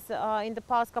stories in the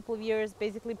past couple of years,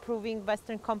 basically proving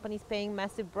Western companies paying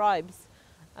massive bribes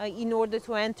in order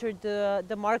to enter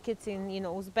the markets in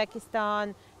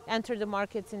Uzbekistan, enter the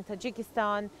markets in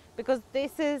Tajikistan, because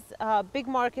this is a big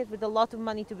market with a lot of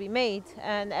money to be made,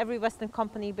 and every Western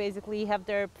company basically have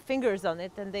their fingers on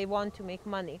it and they want to make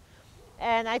money.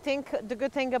 And I think the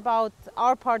good thing about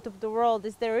our part of the world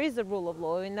is there is a rule of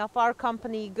law. And if our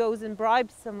company goes and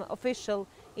bribes some official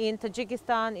in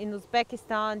Tajikistan, in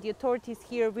Uzbekistan, the authorities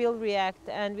here will react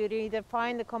and will either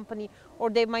fine the company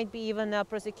or there might be even a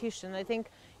prosecution. I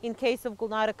think in case of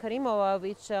Gulnara Karimova,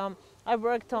 which I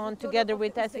worked on together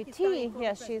with SVT,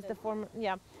 yes, she's the former,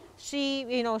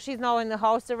 she's now in the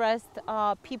house arrest.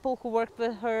 People who worked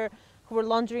with her, who were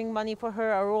laundering money for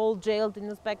her, are all jailed in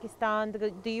Uzbekistan.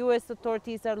 The U.S.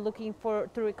 authorities are looking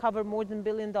to recover more than $1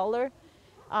 billion. Tilia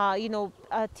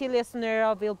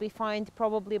Sonera will be fined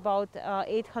probably about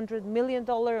 $800 million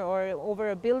or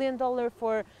over $1 billion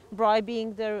for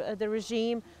bribing the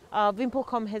regime.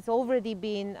 Wimpelcom has already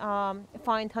been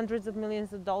fined hundreds of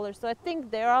millions of dollars. So I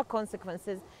think there are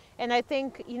consequences. And I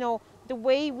think,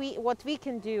 what we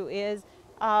can do is,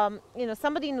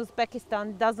 somebody in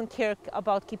Uzbekistan doesn't care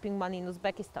about keeping money in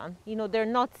Uzbekistan. They're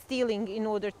not stealing in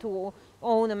order to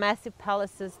own a massive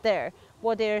palaces there.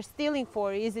 What they're stealing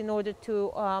for is in order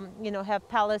to, have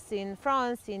palace in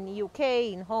France, in UK,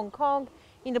 in Hong Kong,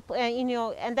 and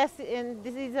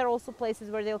these are also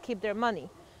places where they'll keep their money.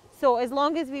 So as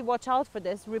long as we watch out for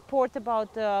this, report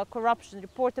about corruption,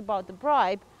 report about the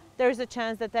bribe, there is a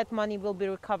chance that that money will be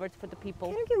recovered for the people.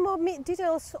 Can you give more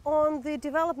details on the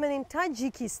development in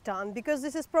Tajikistan? Because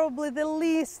this is probably the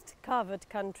least covered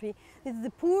country. It's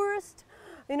the poorest.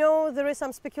 There is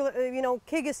some speculation,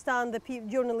 Kyrgyzstan, the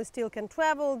journalists still can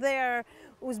travel there.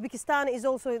 Uzbekistan is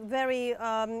also very,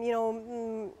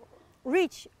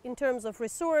 rich in terms of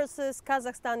resources.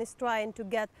 Kazakhstan is trying to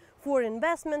get foreign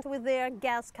investment with their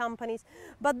gas companies.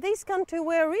 But this country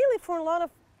were really for a lot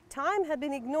of time had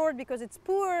been ignored because it's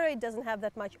poor, it doesn't have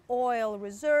that much oil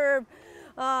reserve,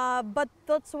 but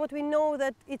that's what we know,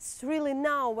 that it's really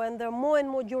now when there are more and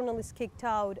more journalists kicked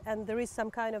out and there is some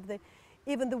kind of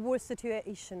even the worst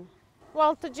situation.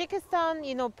 Well,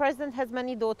 Tajikistan, president has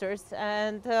many daughters,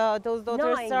 and those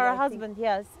daughters 9, are I husband,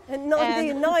 yes. And not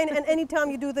the 9, and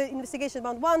anytime you do the investigation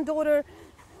about one daughter.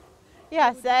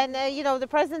 Yes, and the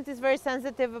president is very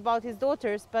sensitive about his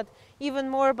daughters, but even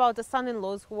more about the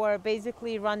son-in-laws who are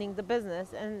basically running the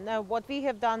business. And what we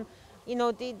have done,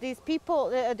 these people,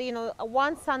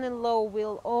 one son-in-law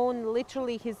will own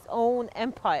literally his own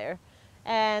empire.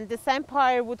 And this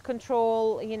empire would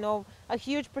control, a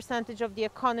huge percentage of the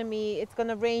economy. It's going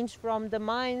to range from the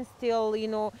mines till,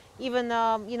 even,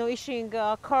 issuing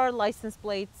car license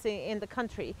plates in the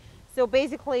country. So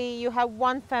basically, you have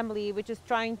one family which is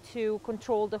trying to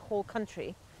control the whole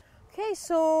country. Okay,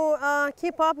 so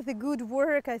keep up the good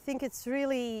work. I think it's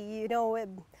really,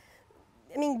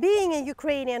 being a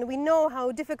Ukrainian, we know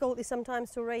how difficult it is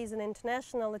sometimes to raise an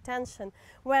international attention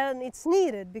when it's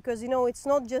needed, because, it's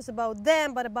not just about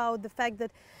them, but about the fact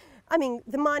that,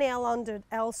 the money are laundered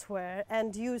elsewhere,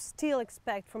 and you still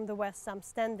expect from the West some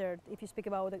standard, if you speak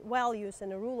about the values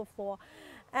and the rule of law.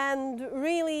 And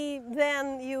really,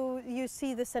 then you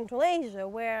see the Central Asia,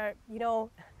 where,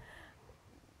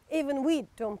 even we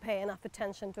don't pay enough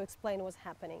attention to explain what's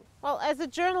happening. Well, as a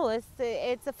journalist,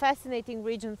 it's a fascinating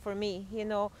region for me.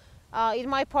 In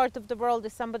my part of the world,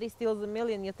 if somebody steals $1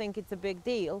 million, you think it's a big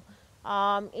deal.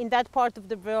 In that part of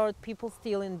the world, people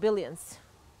steal in billions.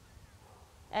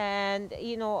 And,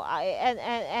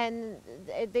 and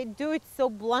they do it so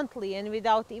bluntly and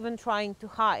without even trying to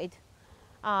hide.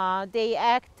 They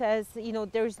act as,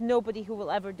 there's nobody who will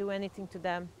ever do anything to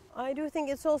them. I do think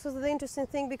it's also the interesting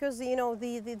thing because,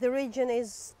 the region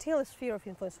is still a sphere of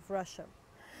influence of Russia.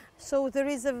 So there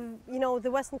is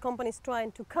the Western companies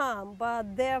trying to come,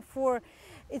 but therefore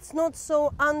it's not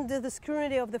so under the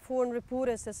scrutiny of the foreign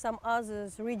reporters as some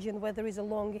others region where there is a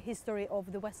long history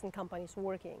of the Western companies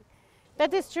working.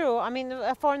 That is true.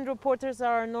 Foreign reporters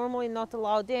are normally not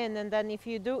allowed in, and then if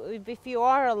you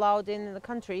are allowed in the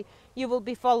country, you will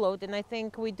be followed. And I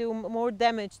think we do more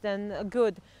damage than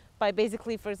good by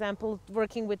basically, for example,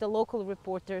 working with the local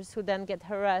reporters who then get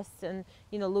harassed and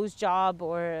lose job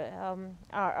or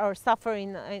are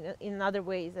suffering in other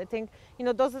ways. I think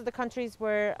those are the countries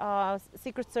where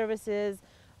secret services,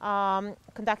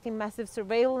 conducting massive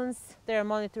surveillance. They're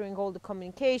monitoring all the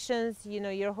communications. You know,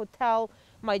 your hotel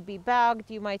might be bagged,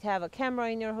 you might have a camera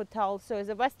in your hotel. So as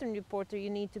a Western reporter, you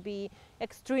need to be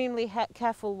extremely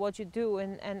careful what you do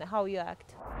and how you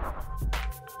act.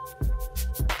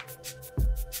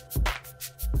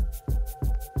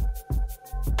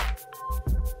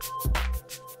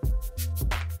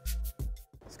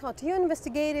 Scott, you're an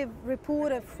investigative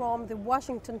reporter from the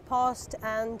Washington Post,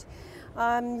 and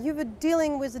you were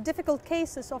dealing with the difficult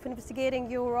cases of investigating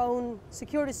your own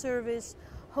security service,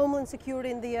 Homeland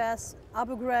Security in the US,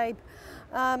 Abu Ghraib.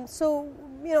 So,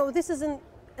 you know, this isn't,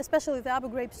 especially the Abu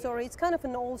Ghraib story, it's kind of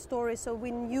an old story, so we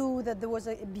knew that there was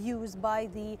abuse by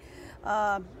the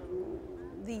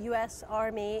US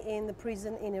Army in the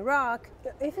prison in Iraq.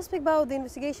 If you speak about the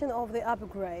investigation of the Abu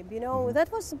Ghraib, you know,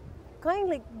 that was kind of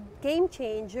like game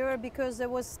changer, because there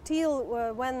was still,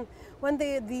 when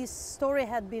this story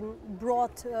had been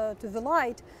brought to the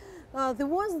light, there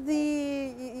was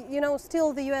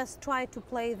still the U.S. tried to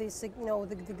play this,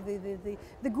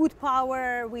 the good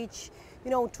power, which,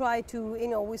 tried to,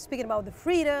 we're speaking about the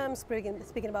freedom,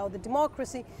 speaking about the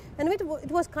democracy, and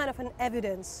it was kind of an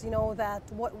evidence, that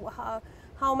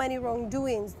how many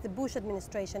wrongdoings the Bush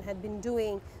administration had been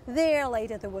doing there.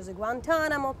 Later there was a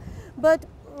Guantanamo, but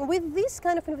with this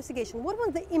kind of investigation, what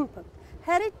was the impact?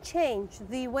 Had it changed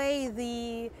the way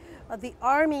the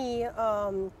army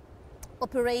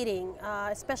operating,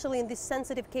 especially in these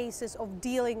sensitive cases of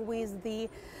dealing with the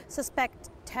suspect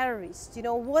terrorists?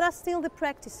 What are still the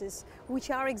practices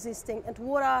which are existing, and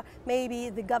what are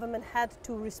maybe the government had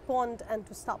to respond and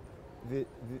to stop?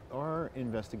 Our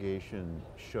investigation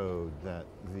showed that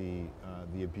the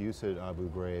abuse at Abu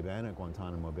Ghraib and at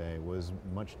Guantanamo Bay was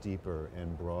much deeper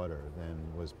and broader than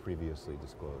was previously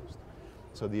disclosed.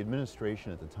 So the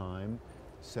administration at the time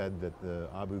said that the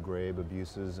Abu Ghraib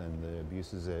abuses and the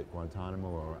abuses at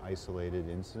Guantanamo are isolated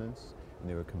incidents, and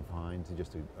they were confined to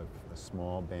just a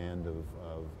small band of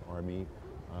Army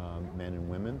men and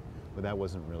women, but that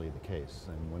wasn't really the case.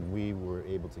 And when we were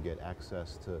able to get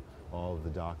access to all of the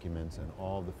documents and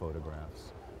all of the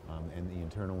photographs and the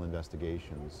internal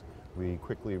investigations, we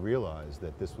quickly realized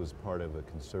that this was part of a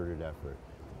concerted effort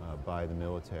by the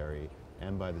military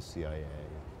and by the CIA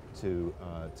to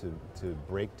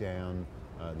break down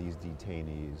these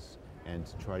detainees and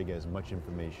to try to get as much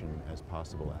information as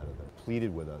possible out of them.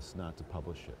 Pleaded with us not to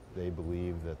publish it. They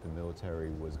believed that the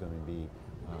military was going to be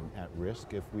at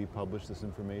risk if we published this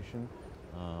information,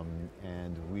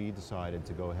 and we decided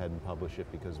to go ahead and publish it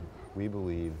because we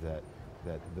believe that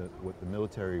what the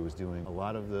military was doing, a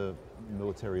lot of the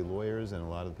military lawyers and a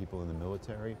lot of the people in the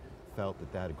military felt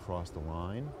that had crossed the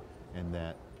line, and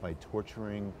that by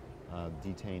torturing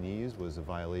detainees was a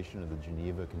violation of the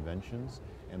Geneva Conventions,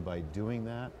 and by doing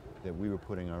that we were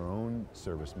putting our own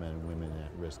servicemen and women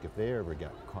at risk if they ever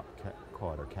got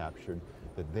caught or captured,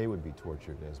 that they would be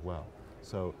tortured as well.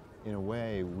 So in a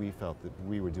way, we felt that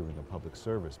we were doing a public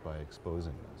service by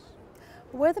exposing this.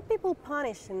 Were the people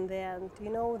punished in the end?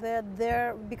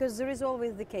 Because there is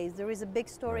always the case. There is a big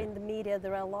story in the media,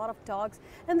 there are a lot of talks,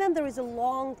 and then there is a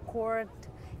long court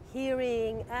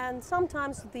hearing, and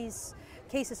sometimes these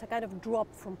cases are kind of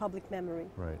dropped from public memory.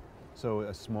 Right. So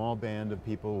a small band of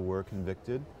people were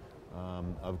convicted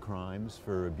of crimes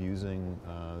for abusing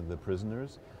the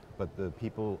prisoners, but the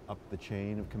people up the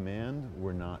chain of command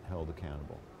were not held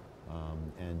accountable.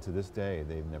 And to this day,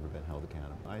 they've never been held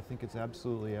accountable. I think it's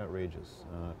absolutely outrageous,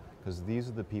 because these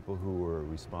are the people who were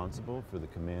responsible for the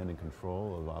command and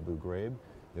control of Abu Ghraib.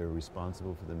 They're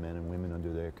responsible for the men and women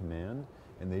under their command,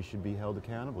 and they should be held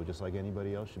accountable, just like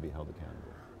anybody else should be held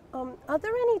accountable. Are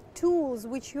there any tools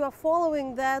which you are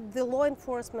following that the law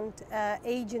enforcement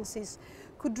agencies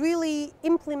could really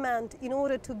implement in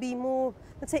order to be more,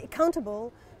 let's say,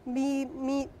 accountable,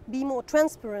 be more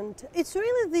transparent? It's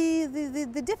really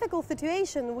the difficult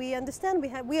situation. We understand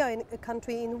we are in a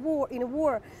country in a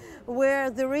war where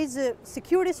there is a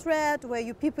security threat, where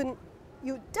you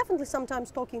definitely sometimes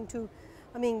talking to,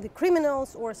 the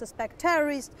criminals or suspect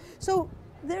terrorists. So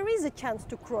there is a chance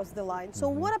to cross the line. So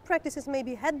what are practices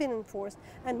maybe had been enforced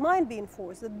and might be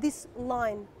enforced that this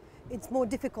line, it's more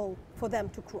difficult for them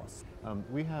to cross?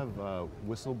 We have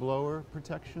whistleblower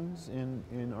protections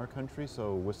in our country.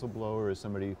 So a whistleblower is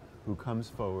somebody who comes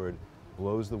forward,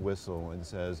 blows the whistle and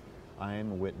says, I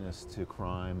am a witness to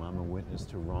crime, I'm a witness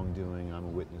to wrongdoing, I'm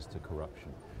a witness to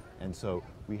corruption. And so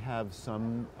we have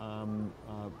some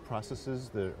processes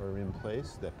that are in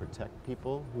place that protect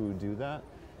people who do that.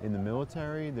 In the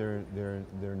military,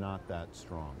 they're not that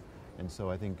strong. And so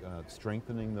I think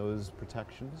strengthening those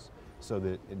protections so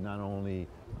that it not only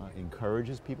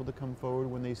encourages people to come forward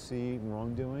when they see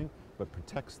wrongdoing, but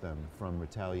protects them from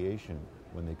retaliation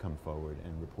when they come forward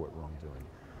and report wrongdoing.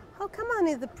 How common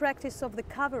is the practice of the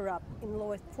cover-up in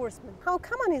law enforcement? How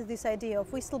common is this idea of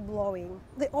whistleblowing?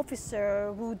 The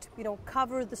officer would,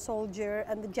 cover the soldier,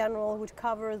 and the general would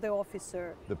cover the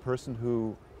officer. The person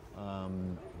who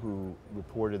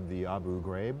reported the Abu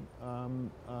Ghraib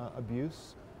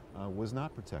abuse was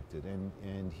not protected,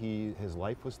 and his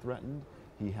life was threatened.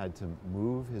 He had to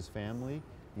move his family.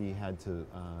 He had to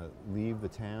leave the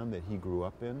town that he grew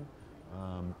up in.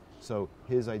 So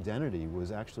his identity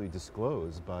was actually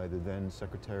disclosed by the then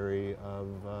Secretary of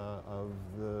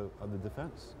the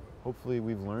Defense. Hopefully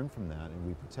we've learned from that and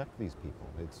we protect these people.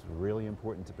 It's really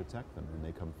important to protect them when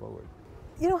they come forward.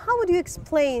 How would you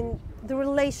explain the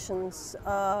relations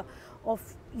of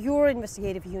your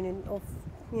investigative unit, of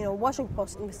Washington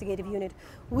Post investigative unit,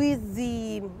 with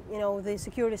the the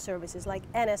security services like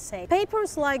NSA?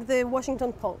 Papers like the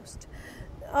Washington Post,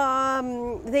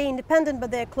 they're independent, but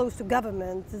they're close to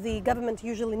government. The government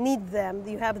usually needs them.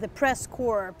 You have the press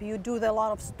corps. You do a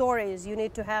lot of stories. You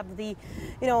need to have the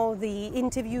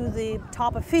interview the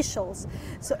top officials.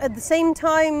 So at the same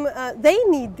time, they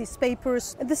need these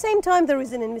papers. At the same time, there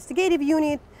is an investigative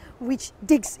unit which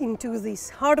digs into this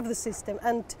heart of the system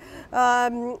and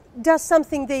does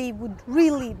something they would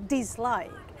really dislike.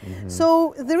 Mm-hmm.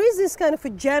 So there is this kind of a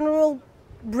general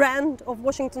brand of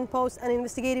Washington Post and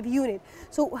investigative unit.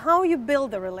 So how you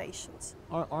build the relations?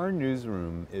 Our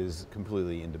newsroom is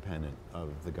completely independent of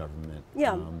the government.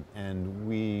 Yeah. And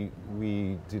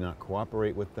we do not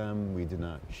cooperate with them. We do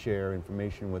not share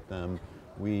information with them.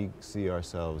 We see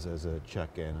ourselves as a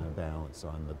check and a balance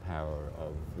on the power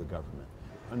of the government.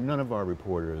 None of our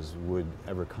reporters would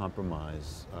ever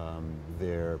compromise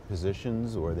their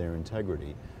positions or their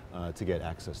integrity to get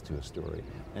access to a story.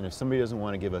 And if somebody doesn't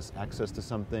want to give us access to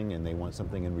something and they want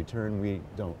something in return, we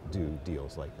don't do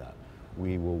deals like that.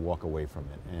 We will walk away from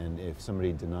it. And if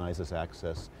somebody denies us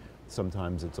access,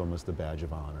 sometimes it's almost a badge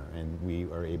of honor, and we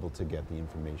are able to get the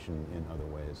information in other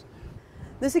ways.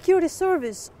 The security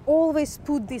service always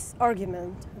put this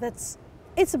argument that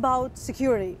it's about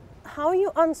security. How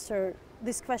you answer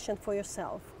this question for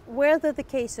yourself? Where are the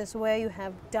cases where you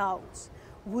have doubts?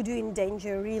 Would you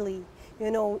endanger really?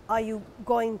 Are you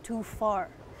going too far?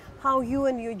 How you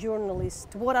and your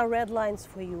journalist, what are red lines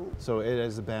for you? So it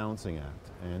is a balancing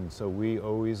act, and so we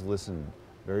always listen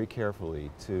very carefully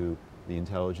to the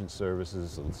intelligence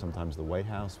services. Sometimes the White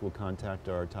House will contact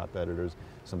our top editors.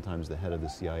 Sometimes the head of the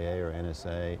CIA or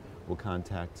NSA will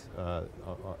contact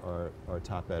our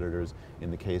top editors.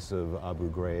 In the case of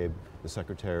Abu Ghraib, the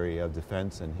Secretary of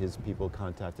Defense and his people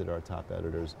contacted our top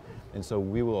editors. And so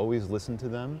we will always listen to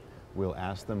them. We'll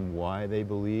ask them why they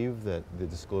believe that the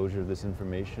disclosure of this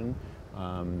information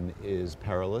is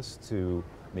perilous to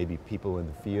maybe people in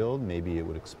the field. Maybe it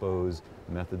would expose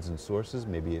methods and sources.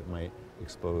 Maybe it might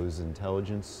expose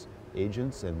intelligence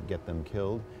agents and get them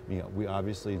killed. We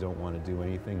obviously don't want to do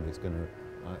anything that's going to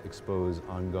expose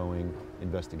ongoing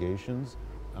investigations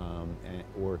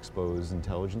or expose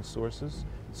intelligence sources.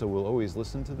 So we'll always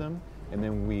listen to them, and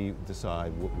then we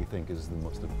decide what we think is the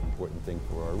most important thing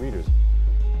for our readers.